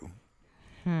Save You.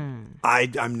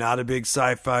 I'm not a big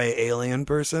sci-fi alien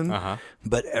person,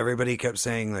 but everybody kept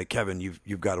saying like, Kevin,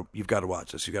 you've got to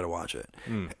watch this. You got to watch it.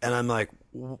 And I'm like,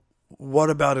 what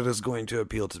about it is going to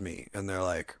appeal to me? And they're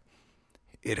like,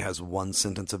 it has 1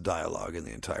 sentence of dialogue in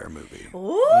the entire movie.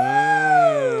 Ooh.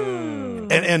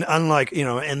 And unlike,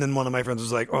 and then one of my friends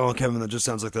was like, oh, Kevin, that just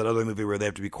sounds like that other movie where they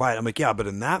have to be quiet. I'm like, yeah, but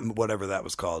in that, whatever that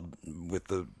was called, with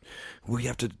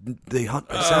they hunt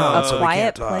by sound, so Quiet they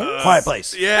can't talk. Place? Quiet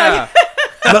Place. Yeah.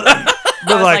 But I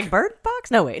was like, like, Bird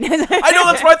Box? No, wait. I know,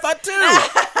 that's what I thought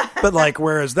too. but like,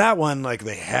 whereas that one, like,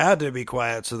 they had to be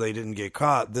quiet so they didn't get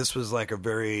caught. This was like a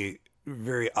very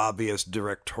very obvious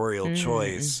directorial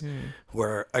choice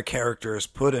where a character is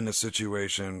put in a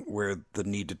situation where the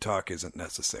need to talk isn't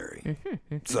necessary.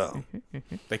 So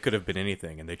They could have been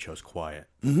anything, and they chose quiet.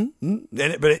 and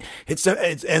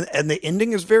the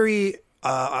ending is very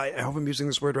I hope I'm using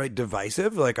this word right,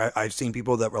 divisive. Like I've seen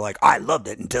people that were like, I loved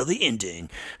it until the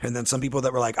ending, and then some people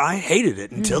that were like, I hated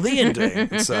it until the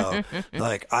ending. So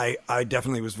like I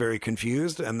definitely was very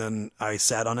confused, and then I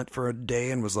sat on it for a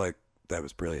day and was like, that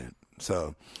was brilliant.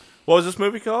 So What was this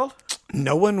movie called?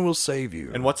 No One Will Save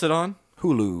You. And what's it on?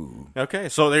 Hulu. Okay,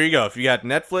 so there you go. If you got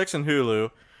Netflix and Hulu,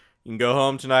 you can go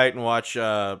home tonight and watch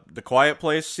The Quiet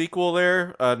Place sequel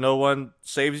there, No One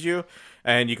Saves You,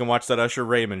 and you can watch that Usher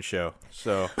Raymond show.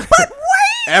 So, But wait!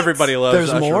 Everybody loves There's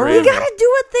Usher more? Raymond. We gotta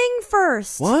do a thing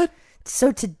first. What?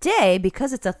 So today,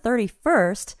 because it's a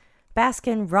 31st,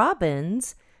 Baskin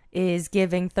Robbins is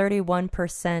giving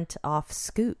 31% off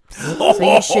scoops. So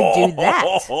you should do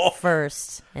that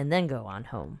first and then go on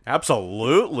home.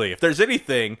 Absolutely. If there's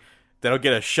anything that'll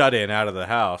get a shut-in out of the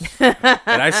house, and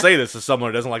I say this as someone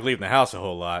who doesn't like leaving the house a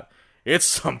whole lot, it's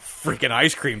some freaking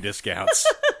ice cream discounts.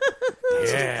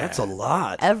 Yeah. That's a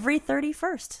lot. Every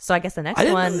 31st. So I guess the next I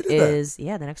didn't one know they did that. is,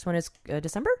 the next one is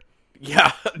December?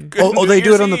 Yeah. Oh, they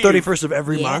do it on the New Year's Eve. 31st of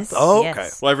every Yes, month? Oh, yes. okay.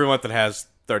 Well, every month it has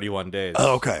 31 days.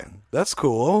 Oh, okay. That's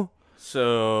cool.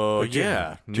 So,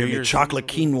 yeah. Do you Year's chocolate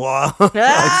quinoa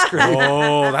ice cream?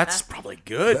 Oh, that's probably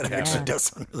good. That actually does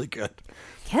sound really good.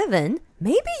 Kevin,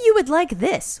 maybe you would like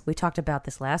this. We talked about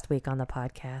this last week on the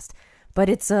podcast, but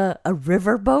it's a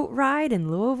riverboat ride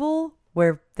in Louisville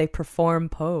where they perform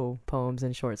Poe poems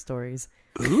and short stories.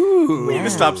 Ooh. We need to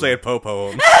stop saying Poe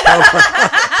poems.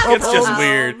 It's just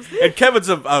weird. And Kevin's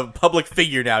a public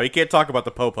figure now. He can't talk about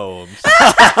the Poe poems.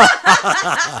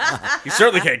 He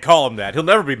certainly can't call him that. He'll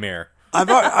never be mayor.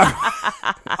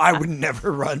 I would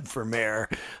never run for mayor.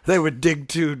 They would dig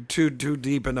too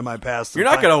deep into my past. You're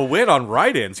not going to win on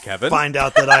write-ins, Kevin. Find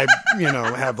out that I,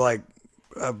 have like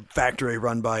a factory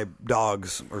run by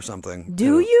dogs or something.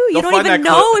 Do you? You They'll don't find even that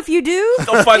know clip. if you do?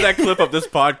 Don't find that clip of this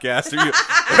podcast.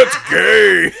 That's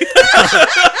gay.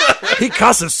 He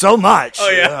cusses so much. Oh,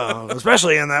 yeah.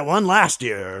 Especially in that one last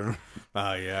year.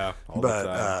 Oh, yeah. All the But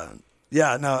time.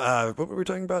 yeah, no. What were we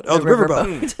talking about? Oh, the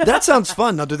riverboat. riverboat. That sounds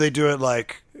fun. Now, do they do it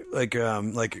like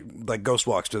Ghost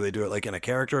Walks? Do they do it like in a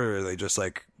character, or are they just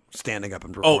like standing up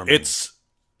and Oh, performing? it's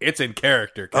in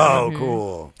character, Kevin. Oh,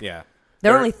 cool. Yeah.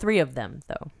 There are only 3 of them,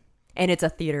 though. And it's a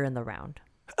theater in the round.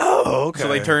 Oh, okay. So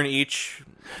they turn each...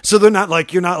 So they're not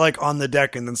like, you're not like on the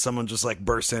deck and then someone just like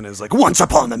bursts in as like once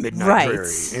upon the midnight Right.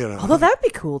 prairie. Although that'd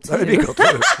be cool, too. That'd be cool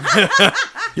too.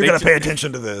 You're gonna pay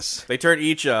attention to this. They turn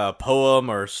each poem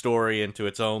or story into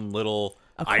its own little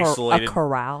A isolated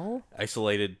corral.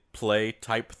 play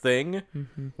type thing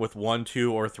with 1,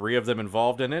 2, or 3 of them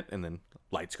involved in it, and then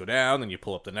lights go down, then you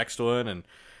pull up the next one, and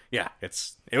yeah, it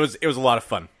was a lot of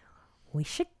fun. We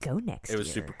should go next year. It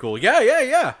was super cool.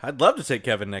 Yeah. I'd love to take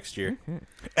Kevin next year.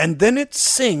 And then it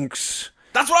sinks.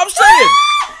 That's what I'm saying.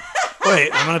 Wait,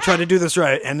 I'm gonna try to do this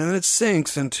right. And then it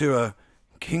sinks into a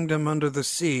kingdom under the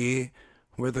sea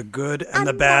where the good and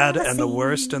the bad and the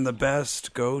worst and the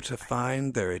best go to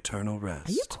find their eternal rest.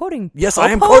 Are you quoting Yes, Poe I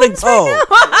am poems quoting right Poe. now?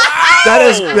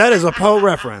 That is a Poe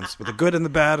reference. But the good and the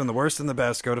bad and the worst and the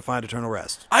best go to find eternal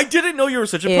rest. I didn't know you were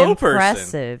such a Poe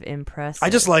person. Impressive. I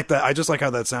just like that. I just like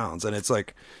how that sounds, and it's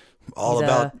like all He's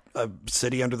about a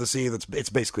city under the sea. It's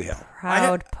basically hell.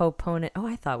 Proud proponent. Oh,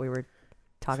 I thought we were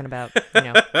talking about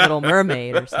Little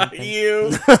Mermaid or something. You.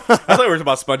 I thought we were talking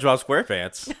about SpongeBob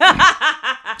SquarePants.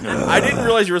 I didn't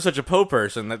realize you were such a Poe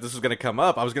person that this was going to come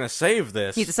up. I was going to save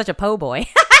this. He's such a Poe boy.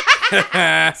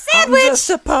 I'm just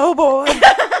a Po boy.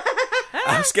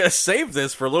 I was going to save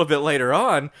this for a little bit later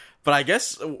on, but I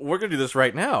guess we're going to do this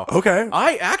right now. Okay.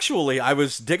 I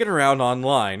was digging around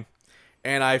online,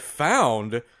 and I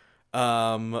found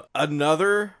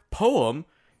another poem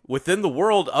within the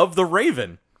world of the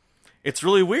Raven. It's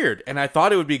really weird, and I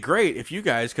thought it would be great if you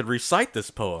guys could recite this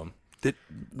poem. Did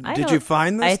you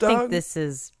find this, I dog? think this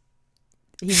is...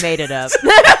 He made it up.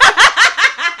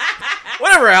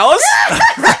 Whatever, Alice.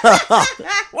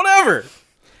 Whatever.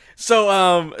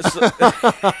 So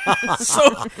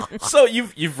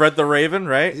you've read The Raven,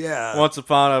 right? Yeah. Once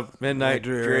upon a midnight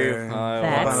Dream. dream.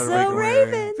 That's Upon a so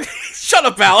Raven. Shut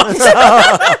up, Alice.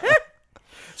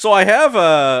 So I have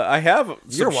some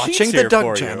You're sheets watching the here Doug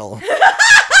for Channel.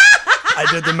 I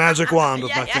did the magic wand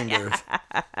with my fingers.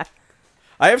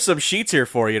 I have some sheets here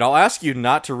for you, and I'll ask you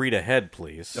not to read ahead,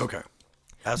 please. Okay.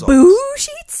 As always. Boo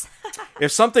sheets?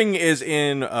 If something is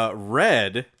in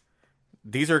red,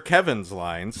 these are Kevin's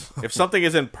lines. If something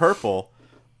is in purple,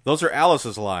 those are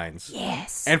Alice's lines.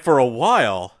 Yes. And for a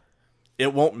while,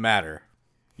 It won't matter.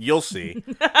 You'll see.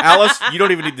 Alice, you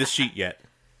don't even need this sheet yet.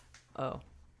 Oh.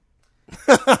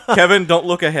 Kevin, don't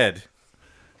look ahead.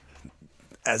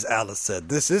 As Alice said,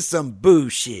 this is some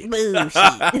bullshit. Bullshit.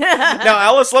 Now,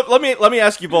 Alice, let me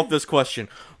ask you both this question.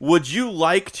 Would you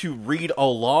like to read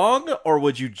along, or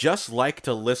would you just like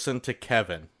to listen to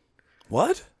Kevin?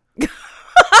 What?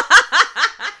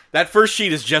 That first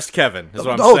sheet is just Kevin, is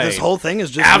what I'm saying. Oh, this whole thing is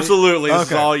just Absolutely, me? this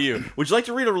is all you. Would you like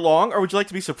to read it along, or would you like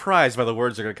to be surprised by the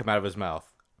words that are going to come out of his mouth?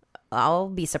 I'll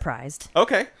be surprised.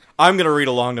 Okay. I'm going to read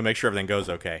along to make sure everything goes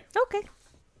okay. Okay.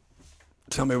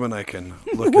 Tell me when I can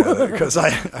look at it, because I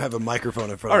have a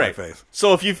microphone in front All of right. my face.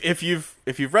 So if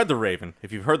you've read The Raven,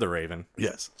 if you've heard The Raven,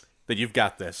 Yes. then you've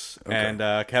got this. Okay.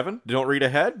 And Kevin, don't read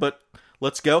ahead, but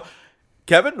let's go.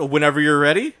 Kevin, whenever you're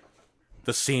ready,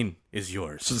 the scene is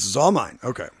yours. So this is all mine.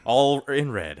 Okay. All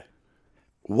in red.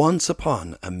 Once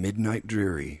upon a midnight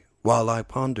dreary, while I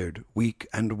pondered, weak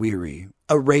and weary,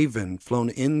 a raven flown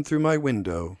in through my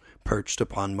window, perched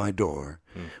upon my door.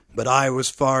 But I was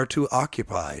far too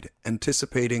occupied,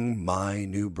 anticipating my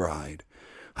new bride.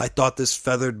 I thought this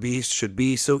feathered beast should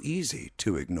be so easy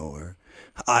to ignore.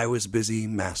 I was busy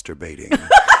masturbating,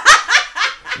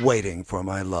 waiting for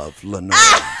my love, Lenore.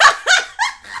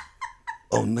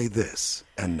 Only this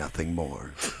and nothing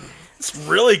more. It's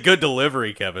really good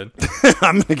delivery, Kevin.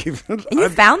 I'm gonna give it. You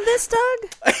found this,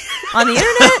 Doug? On the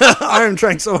internet? I am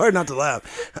trying so hard not to laugh.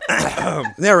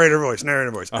 Narrator voice.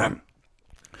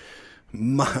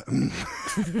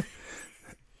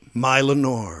 My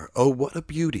Lenore, oh what a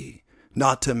beauty,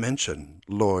 not to mention,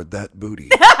 Lord, that booty.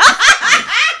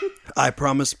 I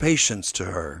promised patience to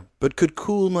her, but could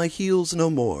cool my heels no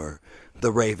more.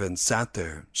 The raven sat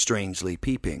there, strangely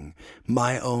peeping.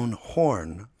 My own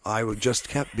horn I just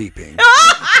kept beeping.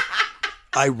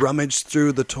 I rummaged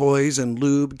through the toys and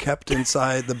lube kept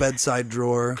inside the bedside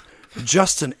drawer.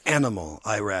 Just an animal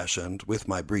I rationed with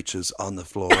my breeches on the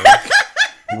floor,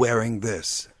 wearing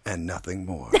this and nothing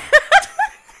more.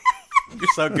 You're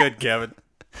so good, Kevin.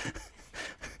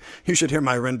 You should hear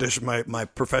my rendition, my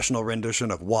professional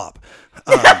rendition of WAP.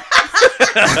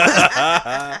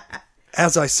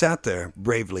 As I sat there,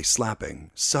 bravely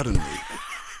slapping, suddenly,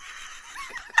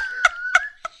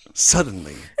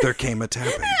 there came a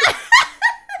tapping,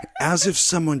 as if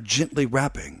someone gently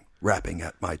rapping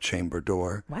at my chamber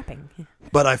door. Whapping.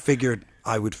 But I figured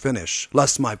I would finish,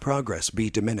 lest my progress be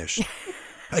diminished.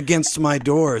 Against my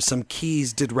door some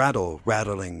keys did rattle,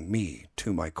 rattling me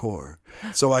to my core.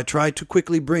 So I tried to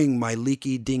quickly bring my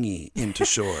leaky dinghy into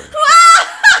shore.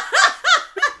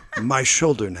 My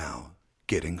shoulder now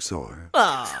getting sore.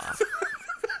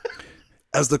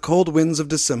 As the cold winds of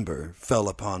December fell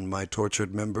upon my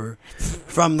tortured member,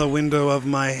 from the window of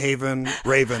my haven,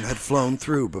 raven had flown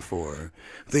through before.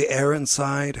 The air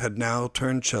inside had now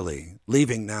turned chilly,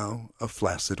 leaving now a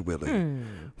flaccid willy.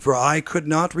 For I could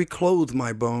not reclothe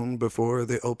my bone before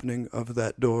the opening of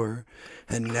that door,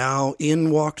 and now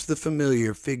in walked the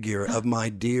familiar figure of my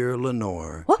dear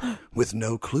Lenore, with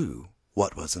no clue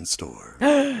what was in store.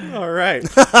 All right.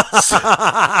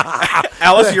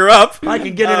 Alice, you're up. I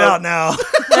can get it out now.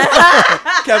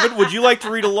 Kevin, would you like to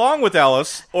read along with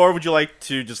Alice, or would you like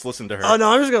to just listen to her? Oh,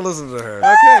 no, I'm just going to listen to her.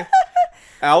 Okay.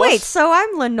 Alice? Wait, so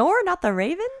I'm Lenore, not the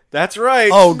Raven? That's right.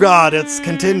 Oh, God, it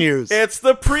continues. It's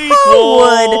the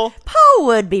prequel. Poe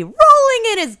would be rolling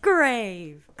in his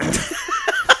grave. Here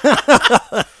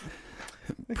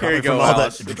you go, from all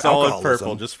Alice. that It's all in alcoholism.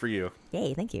 purple, just for you.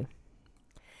 Yay, thank you.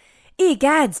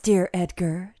 Egads, dear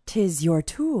Edgar, 'tis your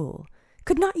tool.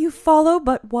 Could not you follow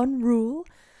but one rule?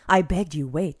 I begged you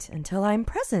wait until I'm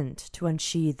present to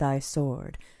unsheathe thy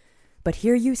sword. But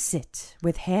here you sit,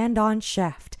 with hand on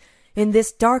shaft, in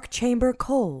this dark chamber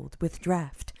cold with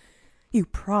draught. You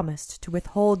promised to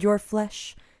withhold your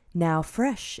flesh, now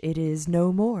fresh it is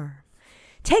no more.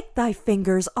 Take thy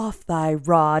fingers off thy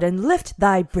rod, and lift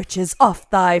thy breeches off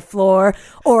thy floor,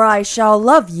 or I shall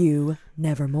love you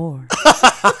nevermore.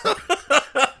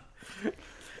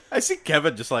 I see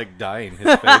Kevin just like dying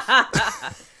his face.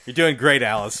 You're doing great,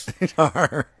 Alice.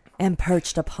 And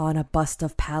perched upon a bust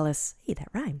of Pallas. Hey, that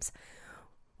rhymes.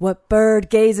 What bird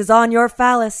gazes on your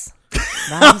phallus?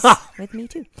 Rhymes with me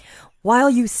too. While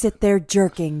you sit there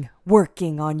jerking,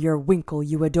 working on your winkle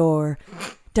you adore,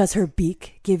 does her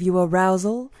beak give you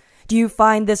arousal? Do you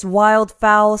find this wild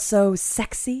fowl so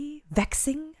sexy,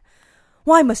 vexing?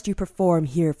 Why must you perform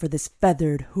here for this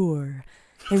feathered whore?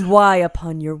 And why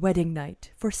upon your wedding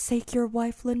night forsake your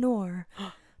wife Lenore?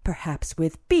 Perhaps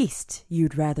with beast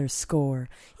you'd rather score.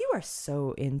 You are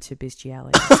so into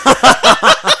bestiality.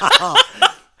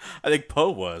 I think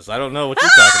Poe was. I don't know what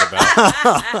you're talking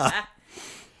about.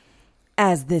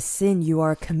 As this sin you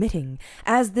are committing,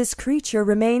 as this creature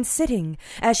remains sitting,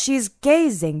 as she's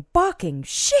gazing, balking,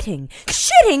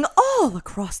 shitting all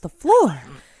across the floor,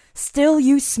 still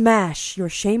you smash your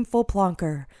shameful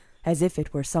plonker, as if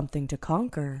it were something to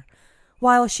conquer.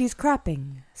 While she's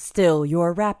crapping, still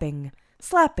you're rapping,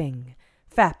 slapping,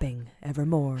 fapping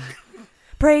evermore.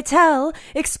 Pray tell,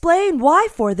 explain why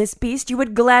for this beast you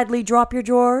would gladly drop your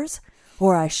drawers,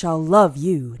 or I shall love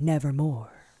you nevermore.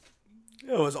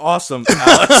 It was awesome,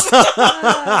 Alice.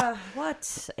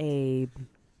 What a...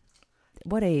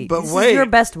 But this wait. is your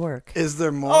best work. Is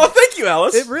there more? Oh, thank you,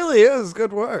 Alice. It really is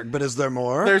good work. But is there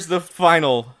more? There's the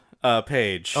final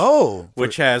page. Oh.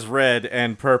 Which has red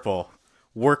and purple.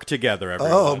 Work together,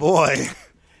 everyone. Oh, boy.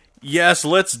 Yes,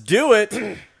 let's do it.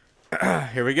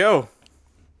 Here we go.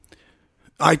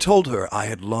 I told her I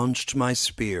had launched my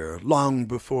spear long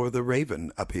before the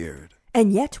raven appeared.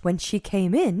 And yet when she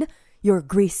came in, your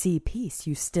greasy piece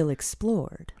you still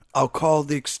explored. I'll call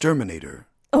the exterminator.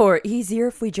 Or easier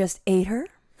if we just ate her?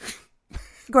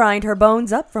 Grind her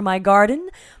bones up from my garden,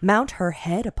 mount her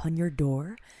head upon your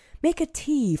door, make a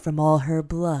tea from all her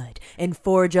blood, and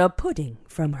forge a pudding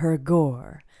from her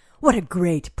gore. What a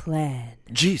great plan.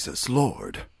 Jesus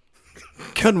Lord.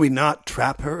 Can we not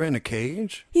trap her in a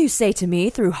cage? You say to me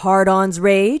through hard-on's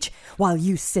rage, while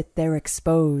you sit there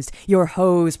exposed, your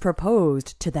hose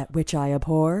proposed to that which I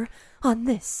abhor. On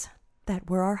this, that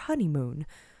were our honeymoon,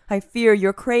 I fear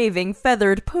you're craving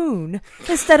feathered poon,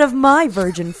 instead of my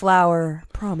virgin flower,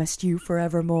 promised you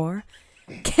forevermore.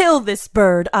 Kill this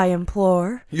bird, I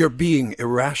implore. You're being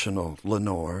irrational,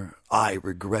 Lenore. I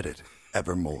regret it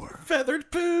evermore.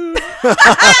 Feathered poo.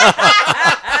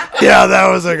 Yeah, that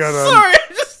was a good one. Sorry.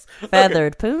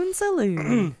 Feathered poon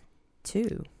saloon.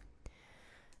 2.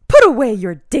 Put away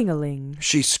your ding-a-ling.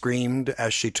 She screamed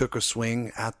as she took a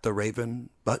swing at the raven,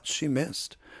 but she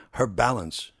missed. Her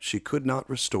balance she could not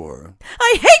restore.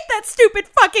 I hate that stupid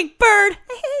fucking bird.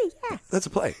 Hey, yeah. That's a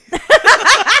play.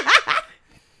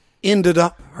 Ended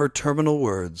up her terminal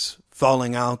words,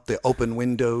 falling out the open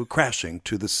window, crashing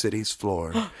to the city's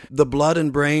floor. The blood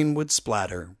and brain would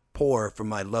splatter, pour from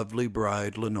my lovely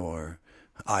bride Lenore.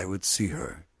 I would see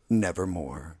her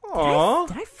nevermore. Aww.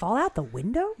 Did I fall out the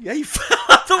window? Yeah, you fell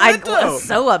out the I window. was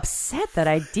so upset that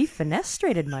I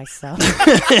defenestrated myself.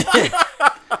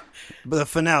 But the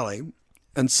finale,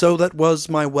 and so that was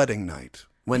my wedding night,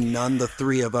 when none the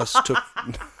three of us took...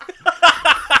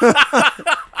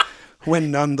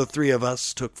 When none the three of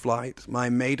us took flight, my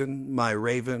maiden, my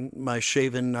raven, my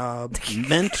shaven knob,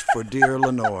 meant for dear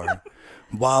Lenore,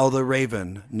 while the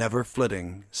raven, never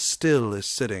flitting, still is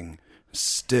sitting,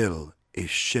 still is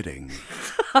shitting.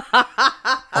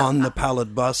 On the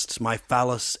pallid bust, my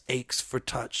phallus aches for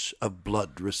touch of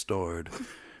blood restored.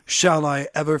 Shall I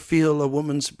ever feel a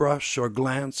woman's brush or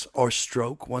glance or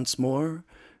stroke once more?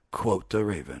 Quote the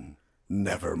raven.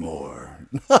 Nevermore.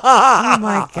 Oh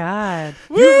my god.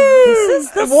 This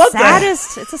is the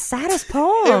saddest. It's the saddest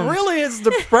poem. It really is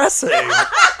depressing.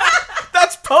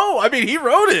 That's Poe. I mean, he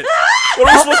wrote it. What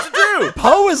are we supposed to do?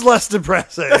 Poe is less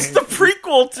depressing. That's the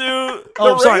prequel to.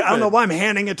 Oh, sorry. Raven. I don't know why I'm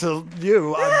handing it to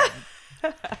you.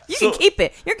 You can keep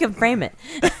it. You can frame it.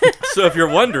 So, if you're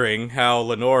wondering how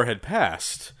Lenore had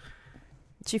passed,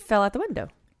 She fell out the window.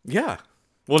 yeah.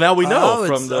 Well, now we know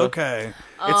from the. okay.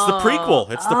 It's the prequel.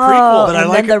 It's the prequel. But and I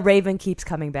like then the raven keeps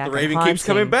coming back. The raven keeps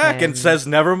coming back and says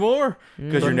nevermore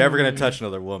because you're never going to touch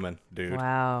another woman, dude.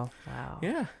 Wow.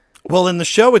 Yeah. Well, in the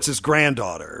show, it's his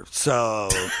granddaughter, so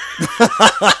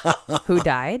Who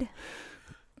died?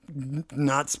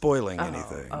 not spoiling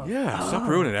anything. Yeah. Stop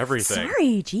ruining everything.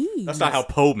 Sorry, geez. That's not how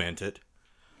Poe meant it.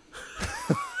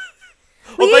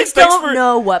 We thanks don't for-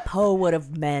 know what Poe would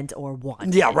have meant or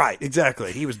wanted. Yeah, right.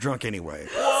 Exactly. He was drunk anyway.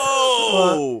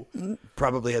 Whoa!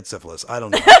 Probably had syphilis. I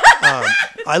don't know.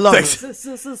 I love it.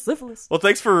 Syphilis. Well,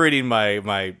 thanks for reading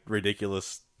my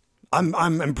ridiculous.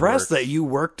 I'm impressed Work. that you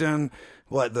worked in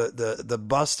what the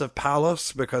bust of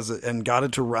Pallas and got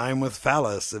it to rhyme with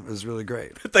phallus. It was really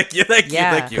great Thank you.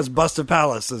 Yeah. because bust of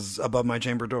Pallas is above my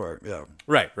chamber door. Yeah.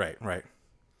 Right.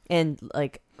 And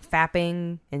like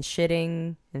fapping and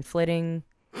shitting and flitting.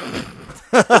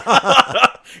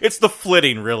 It's the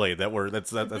flitting, really,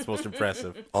 that's most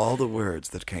impressive. All the words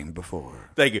that came before.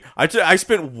 Thank you. I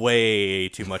spent way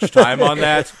too much time on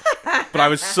that, but I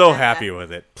was so happy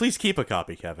with it. Please keep a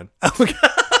copy, Kevin.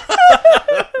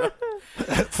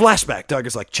 Flashback. Doug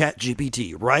is like,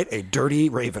 ChatGPT, write a dirty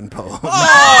raven poem.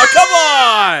 Oh,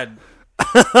 come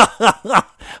on!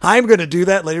 I'm going to do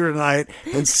that later tonight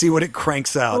and see what it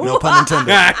cranks out. No pun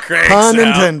intended. Cranks Pun out.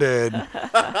 intended.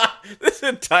 This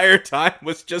entire time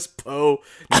was just Poe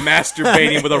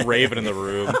masturbating with a raven in the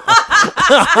room.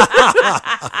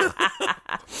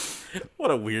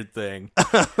 What a weird thing.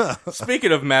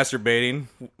 Speaking of masturbating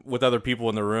with other people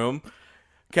in the room,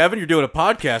 Kevin, you're doing a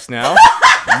podcast now.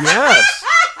 Yes.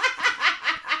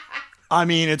 I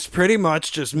mean, it's pretty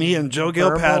much just me and Joe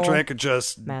Gilpatrick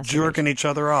just jerking each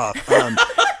other off.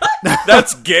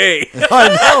 That's gay.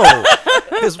 I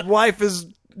know. His wife is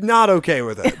not okay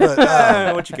with it. But,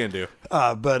 What you gonna do?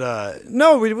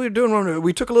 No, we're doing one.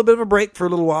 We took a little bit of a break for a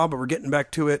little while, but we're getting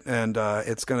back to it, and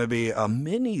it's going to be a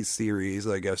mini series,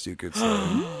 I guess you could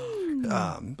say.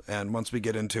 And once we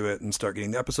get into it and start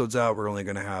getting the episodes out, we're only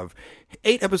going to have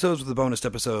 8 episodes with a bonus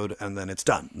episode, and then it's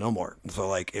done. No more. So,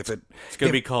 like, it's going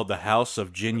to be called the House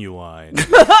of Genuine.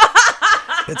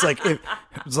 It's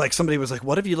like somebody was like,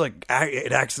 what if you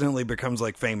it accidentally becomes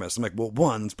like famous? I'm like, well,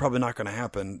 one, it's probably not going to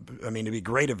happen. I mean, it'd be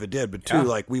great if it did, but two,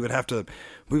 like we would have to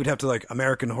like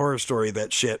American Horror Story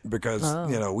that shit because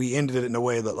we ended it in a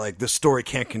way that like this story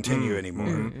can't continue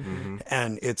anymore.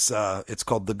 And it's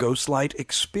called the Ghostlight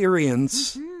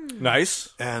Experience.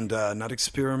 Nice. And not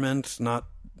experiment, not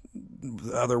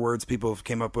other words people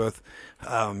came up with.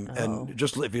 And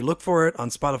just if you look for it on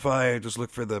Spotify, just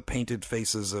look for the painted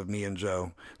faces of me and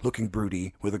Joe looking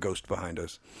broody with a ghost behind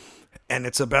us. And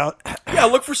it's about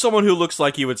look for someone who looks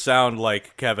like you would sound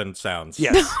like Kevin sounds.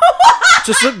 Yes.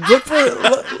 Just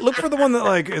look for the one that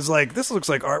like is like, this looks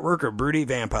like artwork of broody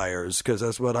vampires, because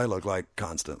that's what I look like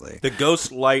constantly. The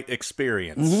Ghost Light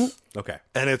Experience. Okay.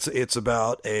 And it's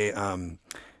about a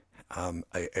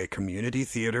community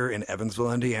theater in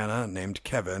Evansville, Indiana, named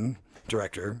Kevin,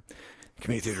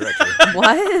 community theater director.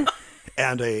 What?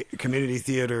 And a community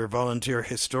theater volunteer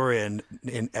historian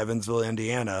in Evansville,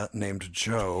 Indiana, named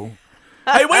Joe.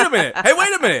 Hey, wait a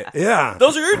minute. Yeah.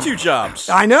 Those are your 2 jobs.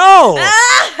 I know!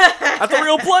 At the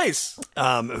real place.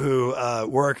 Who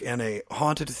work in a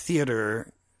haunted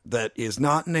theater that is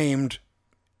not named,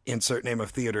 insert name of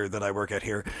theater that I work at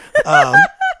here,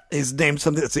 is named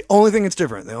something. That's the only thing that's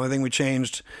different. The only thing we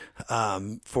changed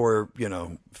for,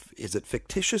 is it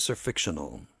fictitious or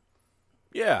fictional?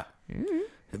 Yeah.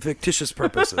 Fictitious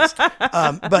purposes.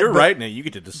 But you're writing it. You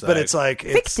get to decide. But it's like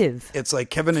fictive. It's like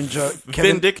Kevin and Joe.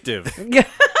 Vindictive.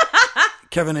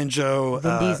 Kevin and Joe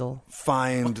Vin Diesel.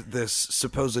 find this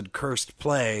supposed cursed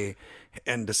play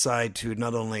and decide to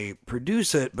not only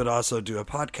produce it but also do a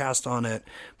podcast on it.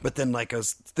 But then, like,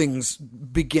 as things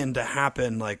begin to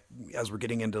happen, like as we're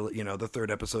getting into the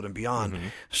 3rd episode and beyond,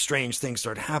 strange things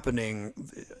start happening.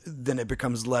 Then it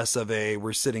becomes less of a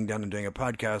we're sitting down and doing a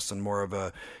podcast and more of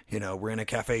a we're in a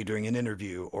cafe doing an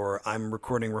interview, or I'm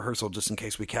recording rehearsal just in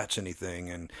case we catch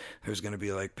anything, and there's going to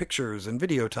be like pictures and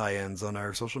video tie-ins on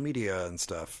our social media and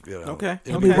stuff. Okay.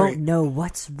 And we won't know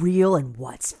what's real and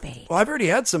what's fake. Well, I've already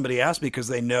had somebody ask me, because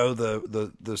they know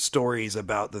the stories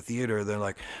about the theater. They're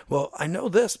like, well, I know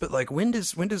this, but like when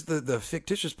does the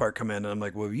fictitious part come in? And I'm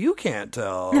like, well, you can't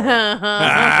tell.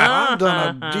 I've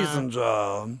done a decent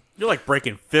job. You're like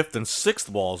breaking 5th and 6th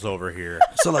walls over here.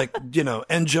 So like,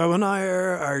 and Joe and I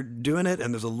are doing it,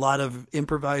 and there's a lot of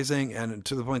improvising, and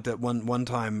to the point that one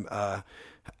time, I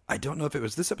don't know if it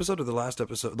was this episode or the last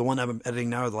episode, the one I'm editing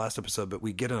now, or the last episode, but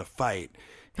we get in a fight.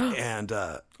 And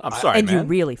I'm sorry, and man. you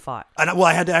really fought. And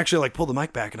I had to actually like pull the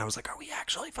mic back, and I was like, "Are we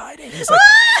actually fighting?" He's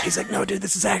like, "No, dude,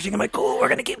 this is acting." I'm like, "Cool, we're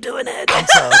gonna keep doing it." And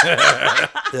so,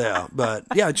 yeah, but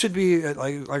yeah, it should be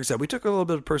like I said, we took a little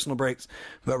bit of personal breaks,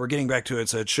 but we're getting back to it.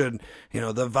 So it should,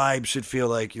 the vibe should feel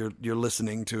like you're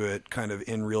listening to it kind of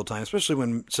in real time, especially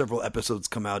when several episodes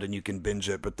come out and you can binge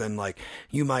it. But then like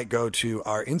you might go to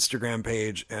our Instagram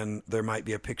page and there might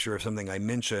be a picture of something I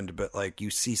mentioned, but like you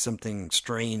see something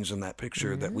strange in that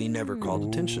picture that we never called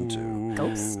attention to.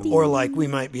 Ghosty. Or like we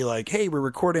might be like, hey, we're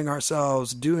recording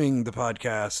ourselves doing the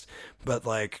podcast, but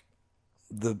like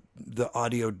the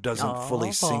audio doesn't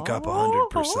fully sync up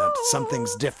 100%.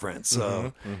 Something's different.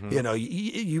 So,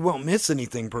 you won't miss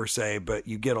anything per se, but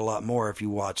you get a lot more if you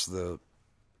watch the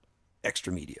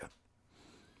extra media.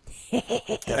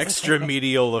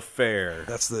 Extramedial affair.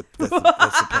 That's the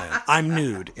plan. I'm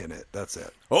nude in it. That's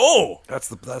it. Oh, That's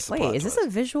the Wait, plot is this twist. a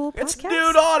visual podcast? it's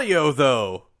nude audio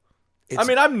though.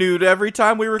 I'm nude every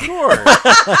time we record.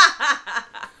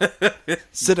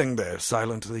 Sitting there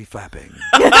silently flapping.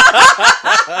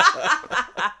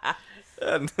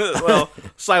 And, well,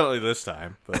 silently this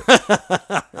time, but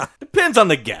depends on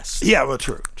the guest. Yeah, well,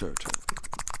 true. Good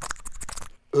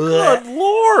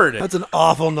Lord. That's an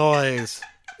awful noise.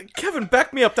 Kevin,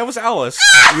 back me up. That was Alice.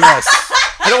 Yes.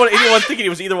 I don't want anyone thinking it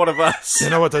was either one of us. You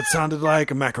know what that sounded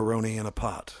like? A macaroni in a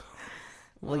pot.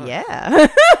 Well, yeah.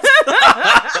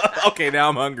 Okay, now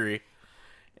I'm hungry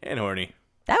and horny.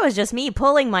 That was just me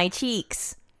pulling my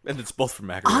cheeks And it's both from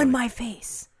macaroni. on my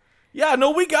face. Yeah,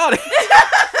 no, we got it.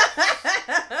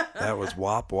 That was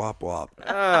wop, wop, wop.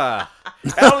 I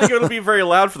don't think it'll be very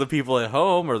loud for the people at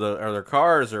home or their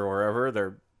cars or wherever,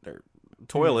 their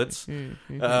toilets. But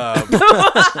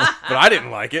I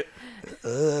didn't like it. I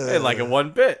didn't like it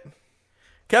one bit.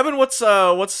 Kevin, what's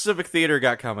Civic Theater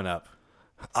got coming up?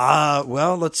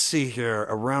 Well, let's see here.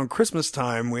 Around Christmas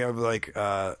time, we have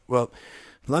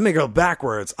let me go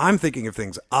backwards. I'm thinking of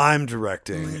things I'm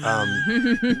directing.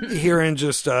 Here in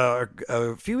just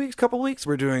a few weeks, couple weeks,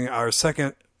 we're doing our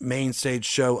second main stage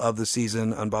show of the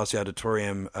season on Bossy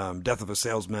Auditorium, Death of a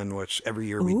Salesman, which every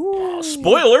year we...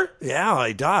 Spoiler! Yeah,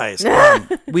 he dies.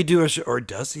 We do a show... Or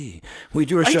does he? We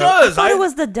do a show... He does! I thought it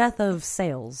was the death of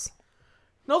sales.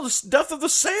 No, the Death of the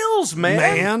Salesman.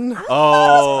 Man.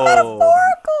 Oh.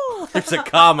 Metaphorical. There's a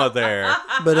comma there.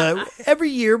 But every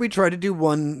year we try to do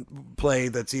one play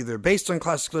that's either based on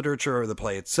classic literature or the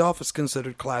play itself is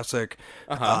considered classic.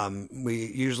 We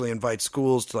usually invite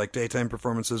schools to like daytime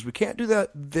performances. We can't do that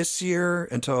this year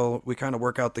until we kind of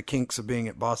work out the kinks of being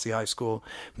at Bossy High School.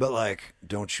 But like,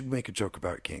 don't you make a joke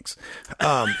about kinks.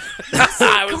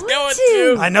 I was going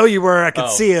to. I know you were. I could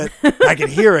see it. I could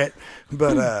hear it.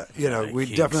 But, we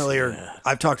kinks, definitely are.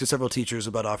 I've talked to several teachers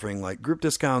about offering like group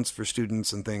discounts for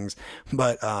students and things.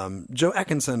 But Joe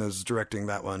Atkinson is directing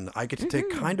that one. I get to take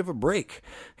kind of a break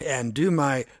and do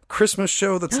my Christmas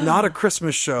show that's not a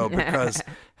Christmas show because,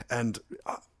 and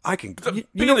I can.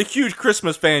 Being the huge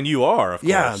Christmas fan you are, of course.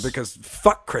 Yeah, because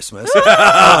fuck Christmas.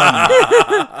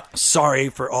 Sorry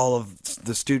for all of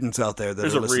the students out there that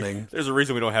are listening. There's a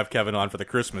reason we don't have Kevin on for the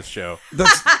Christmas show.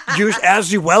 That's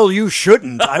you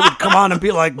shouldn't. I would come on and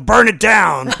be like, burn it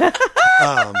down.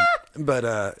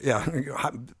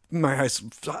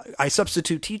 I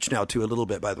substitute teach now too a little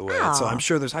bit, by the way. So I'm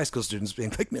sure there's high school students being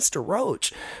like, Mr.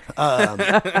 Roach.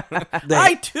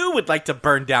 I too would like to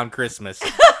burn down Christmas.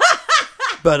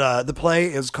 But the play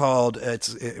is called we've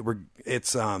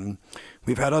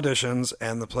had auditions,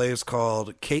 and the play is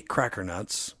called Kate Cracker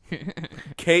Nuts.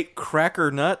 Kate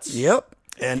Cracker Nuts? Yep,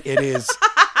 and it is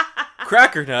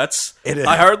Cracker Nuts. It is.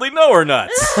 I hardly know her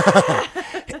nuts.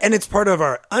 And it's part of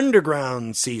our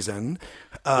underground season.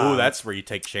 Ooh, that's where you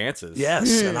take chances.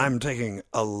 Yes, and I'm taking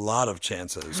a lot of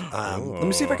chances. Let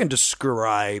me see if I can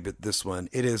describe this one.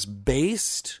 It is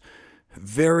based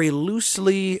very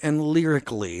loosely and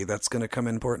lyrically. That's going to become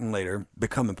important later.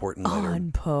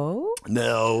 On Poe?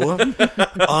 No.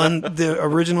 On the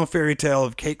original fairy tale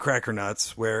of Kate Cracker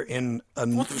Nuts, where in a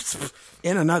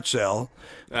nutshell,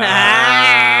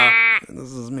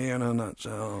 this is me in a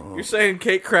nutshell. You're saying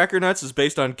Kate Cracker Nuts is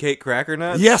based on Kate Cracker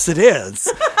Nuts? Yes, it is.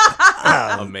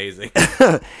 Amazing.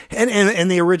 And in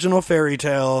the original fairy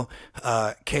tale,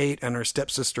 Kate and her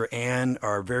stepsister Anne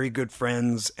are very good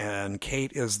friends, and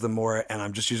Kate is the more, and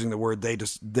I'm just using the word they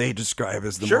describe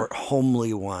as the more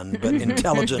homely one, but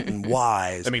intelligent and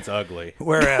wise. That means ugly.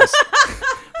 Whereas,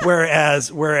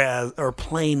 or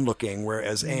plain looking,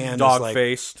 whereas Anne is like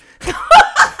dog-faced.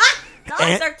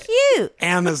 Dogs are cute.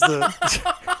 Anne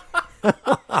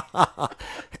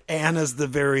is the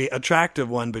very attractive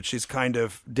one, but she's kind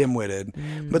of dim-witted.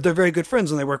 But they're very good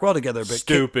friends and they work well together. But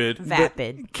Stupid.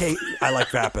 Vapid. Kate, I like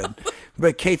vapid.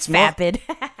 But Kate's Vapid.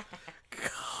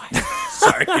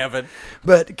 Sorry, Kevin.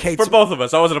 But Kate's For both of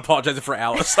us. I wasn't apologizing for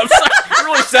Alice. I'm sorry. It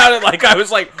really sounded like I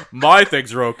was like, my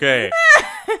things are okay.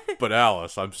 But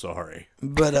Alice, I'm sorry.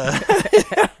 But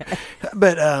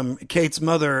Kate's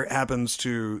mother happens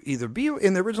to either be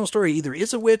in the original story, either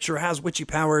is a witch or has witchy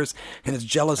powers, and is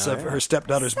jealous of her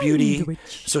stepdaughter's beauty.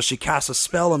 So she casts a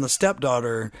spell on the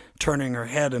stepdaughter, turning her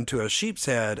head into a sheep's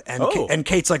head. And and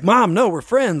Kate's like, "Mom, no, we're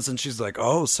friends." And she's like,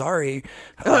 "Oh, sorry,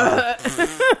 you're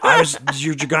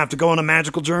gonna have to go on a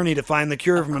magical journey to find the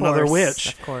cure from another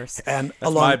witch." Of course. And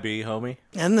That's my B, homie.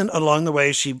 And then along the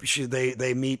way,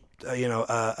 they meet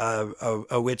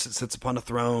a witch that sits upon a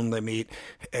throne. They meet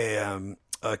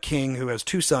a king who has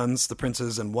two sons, the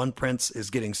princes, and one prince is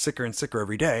getting sicker and sicker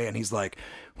every day. And he's like,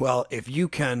 well, if you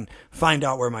can find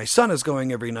out where my son is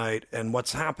going every night and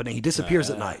what's happening, he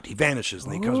disappears at night. He vanishes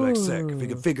and he comes back sick. If you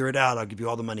can figure it out, I'll give you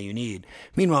all the money you need.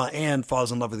 Meanwhile, Anne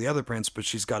falls in love with the other prince, but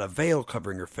she's got a veil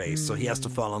covering her face, so he has to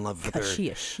fall in love with her. She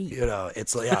a sheep.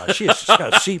 It's like, she's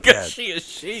got a sheep head. She is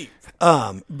sheep.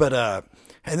 And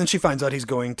then she finds out he's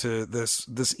going to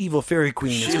this evil fairy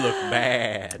queen. She looked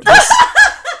bad.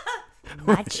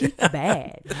 My chick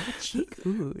bad. My chick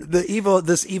good.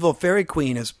 This evil fairy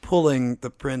queen is pulling the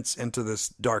prince into this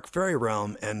dark fairy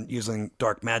realm and using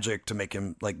dark magic to make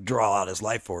him like draw out his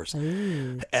life force.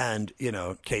 Ooh. And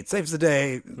Kate saves the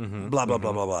day. Blah blah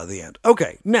blah blah blah. The end.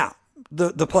 Okay, now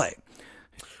the play.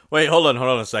 Wait, hold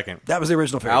on a second. That was the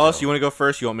original fairy Alice, tale. you want to go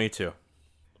first? You want me to?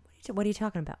 What are you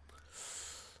talking about?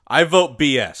 I vote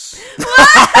BS. it's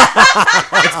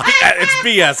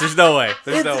BS. There's no way.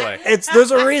 There's no way.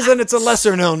 There's a reason it's a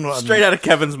lesser known one. Straight out of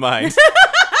Kevin's mind.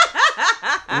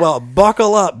 Well,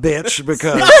 buckle up, bitch,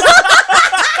 because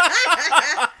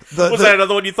Was that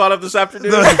another one you thought of this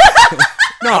afternoon?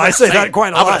 No, I say that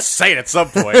quite a I'm lot. gonna say it at some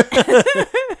point.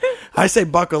 I say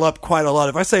buckle up quite a lot.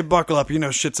 If I say buckle up,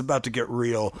 shit's about to get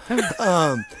real.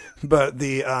 But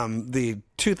the when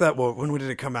did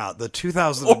it come out? The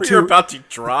 2002. Or you're about to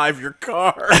drive your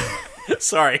car.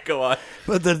 Sorry, go on.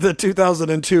 But the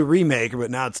 2002 remake,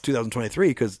 but now it's 2023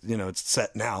 because it's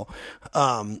set now.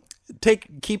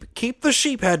 Keep the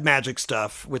sheephead magic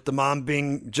stuff with the mom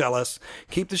being jealous.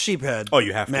 Keep the sheephead. Oh,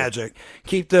 you have to. Magic.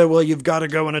 Keep you've got to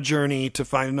go on a journey to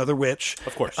find another witch.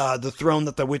 Of course. The throne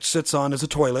that the witch sits on is a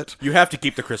toilet. You have to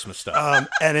keep the Christmas stuff.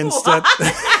 And instead.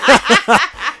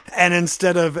 And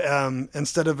instead of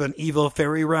an evil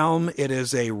fairy realm, it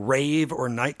is a rave or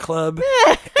nightclub,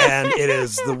 and it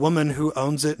is the woman who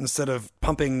owns it. Instead of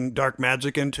pumping dark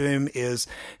magic into him, is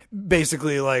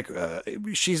basically like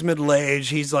she's middle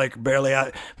aged, he's like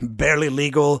barely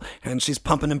legal, and she's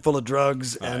pumping him full of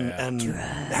drugs and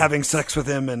having sex with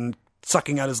him and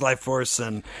sucking out his life force,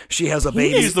 and she has a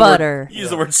baby. Use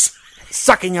the word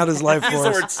sucking out his life Use force.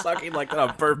 the word sucking like that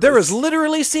on purpose. There is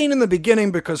literally scene in the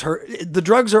beginning because the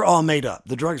drugs are all made up.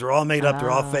 The drugs are all made up.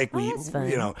 They're all fake. Well, that's fine.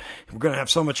 We're going to have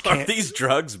so much Are candy. these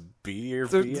drugs B or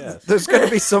BS? There's going to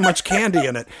be so much candy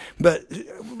in it. But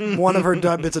one of her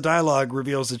bits of dialogue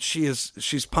reveals that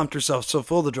she's pumped herself so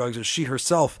full of the drugs that she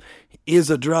herself is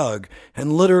a drug.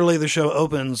 And literally the show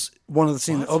opens, one of the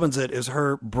scenes that opens it is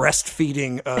her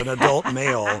breastfeeding an adult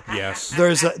male. Yes.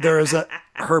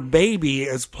 Her baby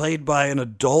is played by an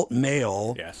adult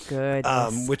male. Yes. Good.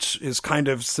 Which is kind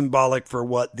of symbolic for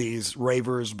what these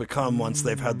ravers become once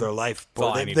they've had their life. That's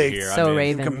all I need to They hear. So I mean,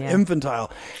 Raven, become yeah.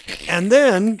 infantile. And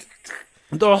then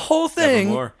the whole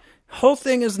Nevermore.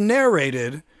 thing is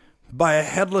narrated by a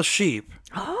headless sheep,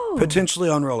 potentially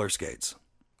on roller skates.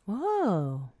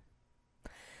 Whoa.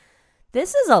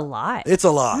 This is a lot. It's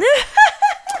a lot.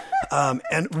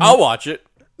 And I'll watch it.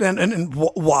 and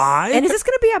why? And is this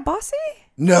going to be at Bossy?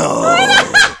 No.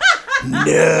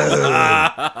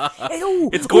 No.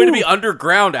 It's going to be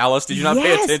underground, Alice. Did you not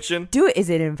pay attention? Do it. Is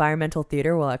it environmental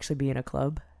theater? We'll actually be in a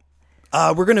club.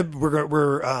 We're gonna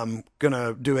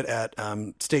do it at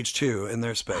Stage 2 in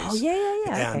their space. Oh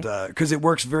yeah. And Okay. because it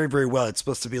works very, very well. It's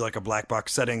supposed to be like a black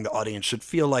box setting. The audience should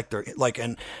feel like they're like,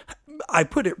 and I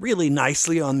put it really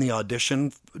nicely on the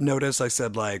audition notice. I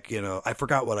said, like, I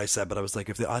forgot what I said, but I was like,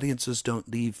 if the audiences don't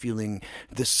leave feeling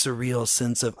this surreal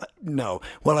sense of no,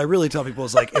 what I really tell people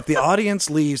is like, if the audience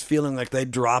leaves feeling like they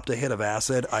dropped a hit of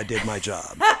acid, I did my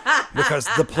job, because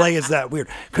the play is that weird.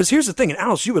 Because here's the thing, and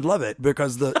Alice, you would love it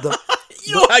because the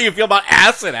You know how you feel about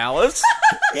acid, Alice.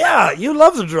 yeah, you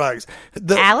love the drugs.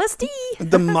 Alice D.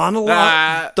 The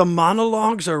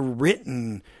monologues are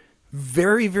written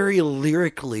very, very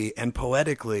lyrically and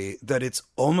poetically that it's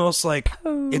almost like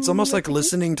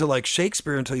listening to like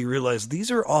Shakespeare until you realize these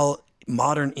are all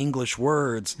modern English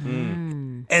words,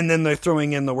 and then they're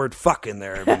throwing in the word "fuck" in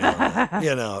there every now and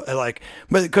then, like,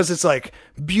 but because it's like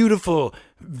beautiful,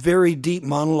 very deep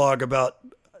monologue about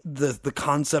the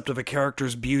concept of a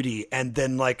character's beauty, and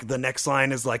then like the next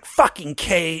line is like "fucking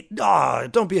Kate,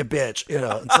 don't be a bitch,"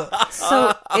 And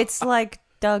So it's like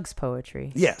Doug's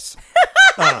poetry. yes.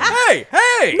 Hey!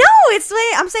 No, I'm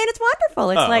saying it's wonderful.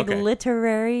 It's like okay.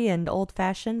 literary and old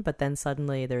fashioned, but then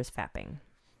suddenly there's fapping.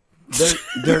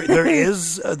 There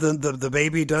is the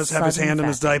baby does have his Sudden hand in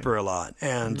his fapping. diaper a lot,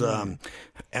 and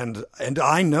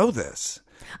I know this.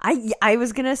 I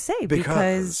was gonna say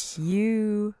Because because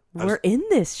you were in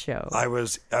this show. I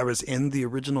was in the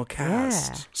original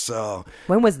cast, Yeah. so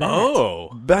When was that? Oh.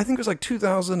 but I think it was like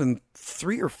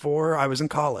 2003 or 4. I was in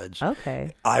college.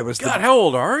 Okay. I was God, how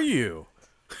old are you?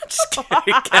 Just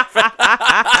kidding, Kevin.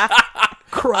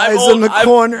 cries I'm in the old-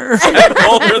 corner. I'm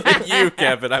older than you,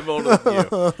 Kevin. I'm older than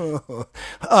you.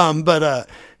 But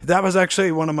that was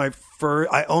actually one of my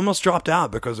first. I almost dropped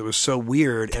out because it was so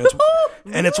weird,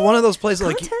 and it's one of those places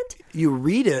like Content? you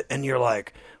read it and you're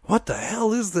like, what the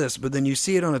hell is this? But then you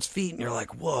see it on its feet, and you're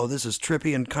like, whoa, this is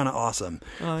trippy and kind of awesome.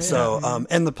 Oh, yeah. So,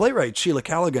 and the playwright Sheila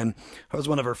Callaghan was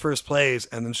one of her first plays,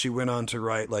 and then she went on to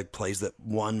write like plays that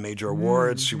won major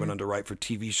awards. She went on to write for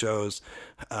TV shows,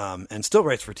 and still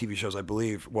writes for TV shows, I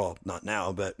believe. Well, not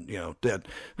now, but did.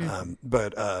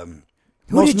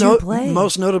 Who did you play?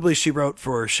 Most notably, she wrote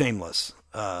for Shameless.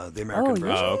 The American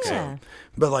version. Oh, okay. Yeah.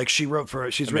 But like she's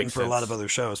written for a lot of other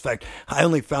shows. In fact, I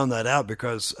only found that out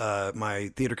because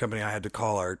my theater company, I had to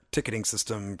call our ticketing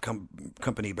system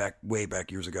company way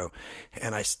back years ago,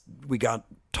 and we got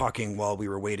talking while we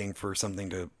were waiting for something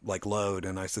to like load,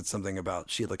 and I said something about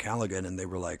Sheila Callaghan, and they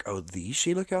were like, "Oh, the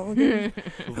Sheila Callaghan."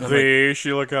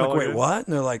 Sheila Callaghan. Like, wait, what?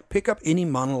 And they're like, "Pick up any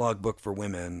monologue book for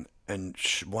women." And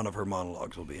one of her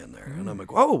monologues will be in there. And I'm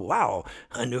like, oh, wow.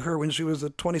 I knew her when she was a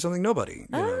 20-something nobody.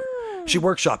 You know? She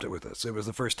workshopped it with us. It was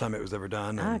the first time it was ever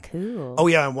done. And, Cool. oh,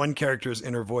 yeah. And one character's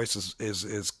inner voice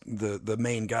is the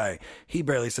main guy. He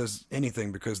barely says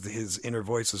anything because his inner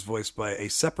voice is voiced by a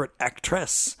separate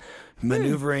actress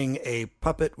maneuvering a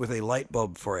puppet with a light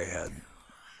bulb for a head.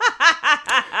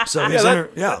 So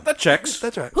that checks.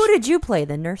 That's right. Who did you play?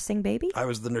 The nursing baby? I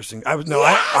was the nursing. I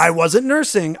wasn't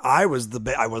nursing. I was the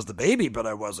baby, but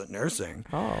I wasn't nursing.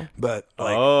 Oh. But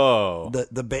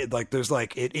like there's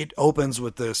like it opens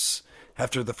with this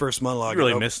after the first monologue. You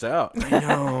really missed out. I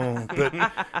know, but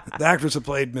the actress who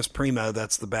played Miss Prima,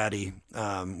 that's the baddie,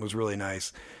 was really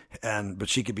nice, but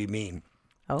she could be mean.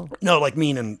 Oh. No, like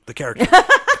mean in the character.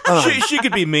 She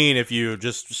could be mean if you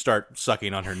just start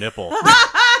sucking on her nipple.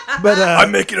 But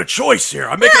I'm making a choice here.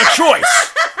 I'm making a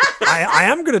choice. I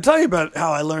am going to tell you about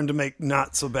how I learned to make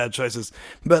not so bad choices.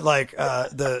 But like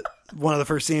one of the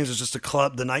first scenes is just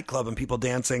the nightclub, and people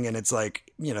dancing, and it's like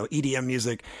EDM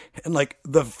music, and like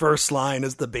the first line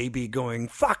is the baby going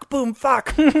 "fuck boom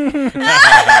fuck."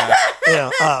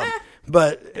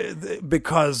 But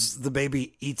because the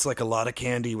baby eats like a lot of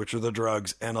candy, which are the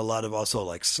drugs, and a lot of also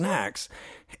like snacks,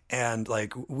 and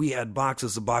like we had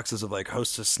boxes of like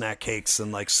Hostess snack cakes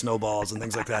and like snowballs and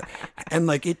things like that, and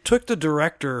like it took the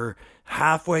director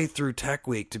halfway through Tech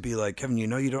Week to be like, Kevin,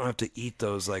 you don't have to eat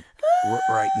those like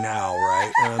right now,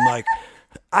 right? And I'm like,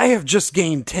 I have just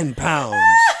gained 10 pounds.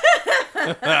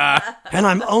 And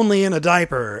I'm only in a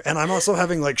diaper, and I'm also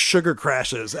having like sugar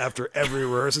crashes after every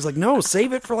rehearsal. It's like, no,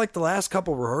 save it for like the last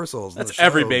couple rehearsals. That's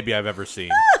every baby I've ever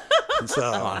seen.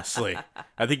 So, honestly,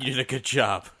 I think you did a good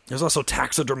job. There's also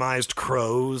taxidermized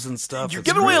crows and stuff. You're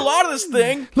giving away a lot of this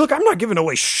thing. Look, I'm not giving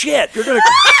away shit. You're gonna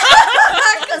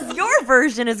Because your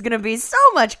version is going to be so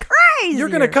much crazier. You're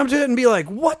gonna come to it and be like,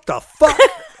 what the fuck?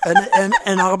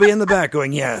 And I'll be in the back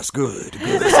going, yes, good.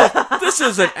 This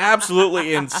is an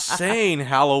absolutely insane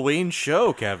Halloween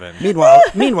show, Kevin.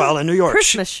 Meanwhile, in New York,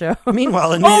 Christmas show.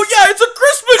 Meanwhile, in New York, yeah, it's a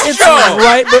Christmas show,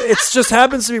 right? But it just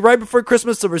happens to be right before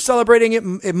Christmas, so we're celebrating it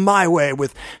in my way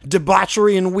with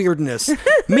debauchery and weirdness.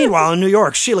 Meanwhile, in New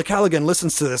York, Sheila Callaghan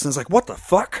listens to this and is like, "What the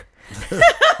fuck?"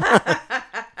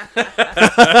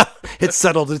 It's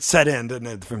settled. It's set in, didn't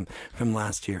it, from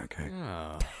last year? Okay.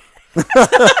 Oh.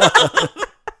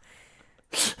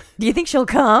 Do you think she'll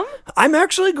come? I'm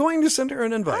actually going to send her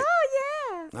an invite.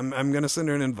 Oh, yeah. I'm going to send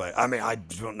her an invite. I mean, I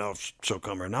don't know if she'll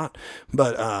come or not,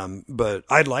 but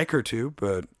I'd like her to.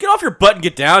 But get off your butt and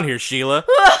get down here, Sheila.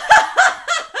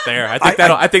 There,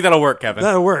 I think that'll work, Kevin.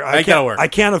 That'll work. I think that'll work. I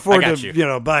can't afford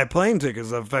to buy plane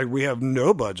tickets. In fact, we have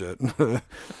no budget.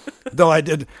 Though I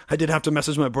did have to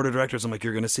message my board of directors. I'm like,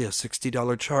 you're going to see a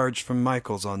 $60 charge from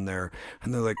Michael's on there,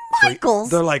 and they're like, Michael's.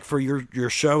 They're like, for your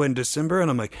show in December, and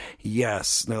I'm like,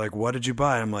 yes. And they're like, what did you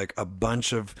buy? I'm like, a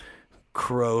bunch of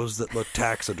crows that look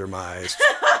taxidermized.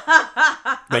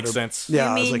 Makes sense.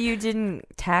 Yeah, you mean you didn't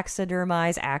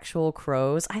taxidermize actual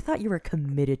crows? I thought you were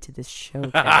committed to this show,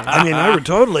 Kevin. I mean, I would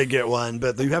totally get one,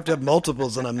 but you have to have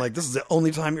multiples, and I'm like, this is the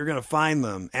only time you're going to find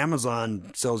them.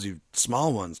 Amazon sells you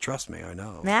small ones. Trust me, I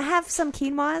know. May I have some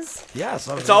quinoas? Yes.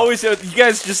 It's always, you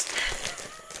guys just,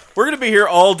 we're going to be here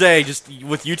all day just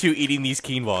with you two eating these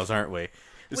quinoas, aren't we?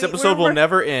 This episode will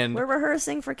never end. We're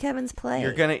rehearsing for Kevin's play.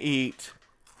 You're going to eat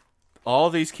all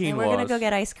these quinoas. And we're going to go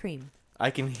get ice cream. I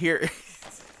can hear.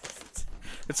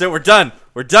 That's it. We're done.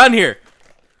 We're done here.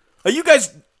 You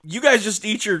guys just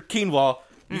eat your quinoa.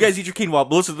 You guys eat your quinoa.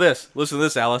 But listen to this. Listen to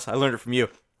this, Alice. I learned it from you.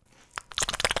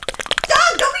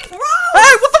 Don't be gross!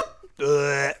 Hey, what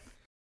the?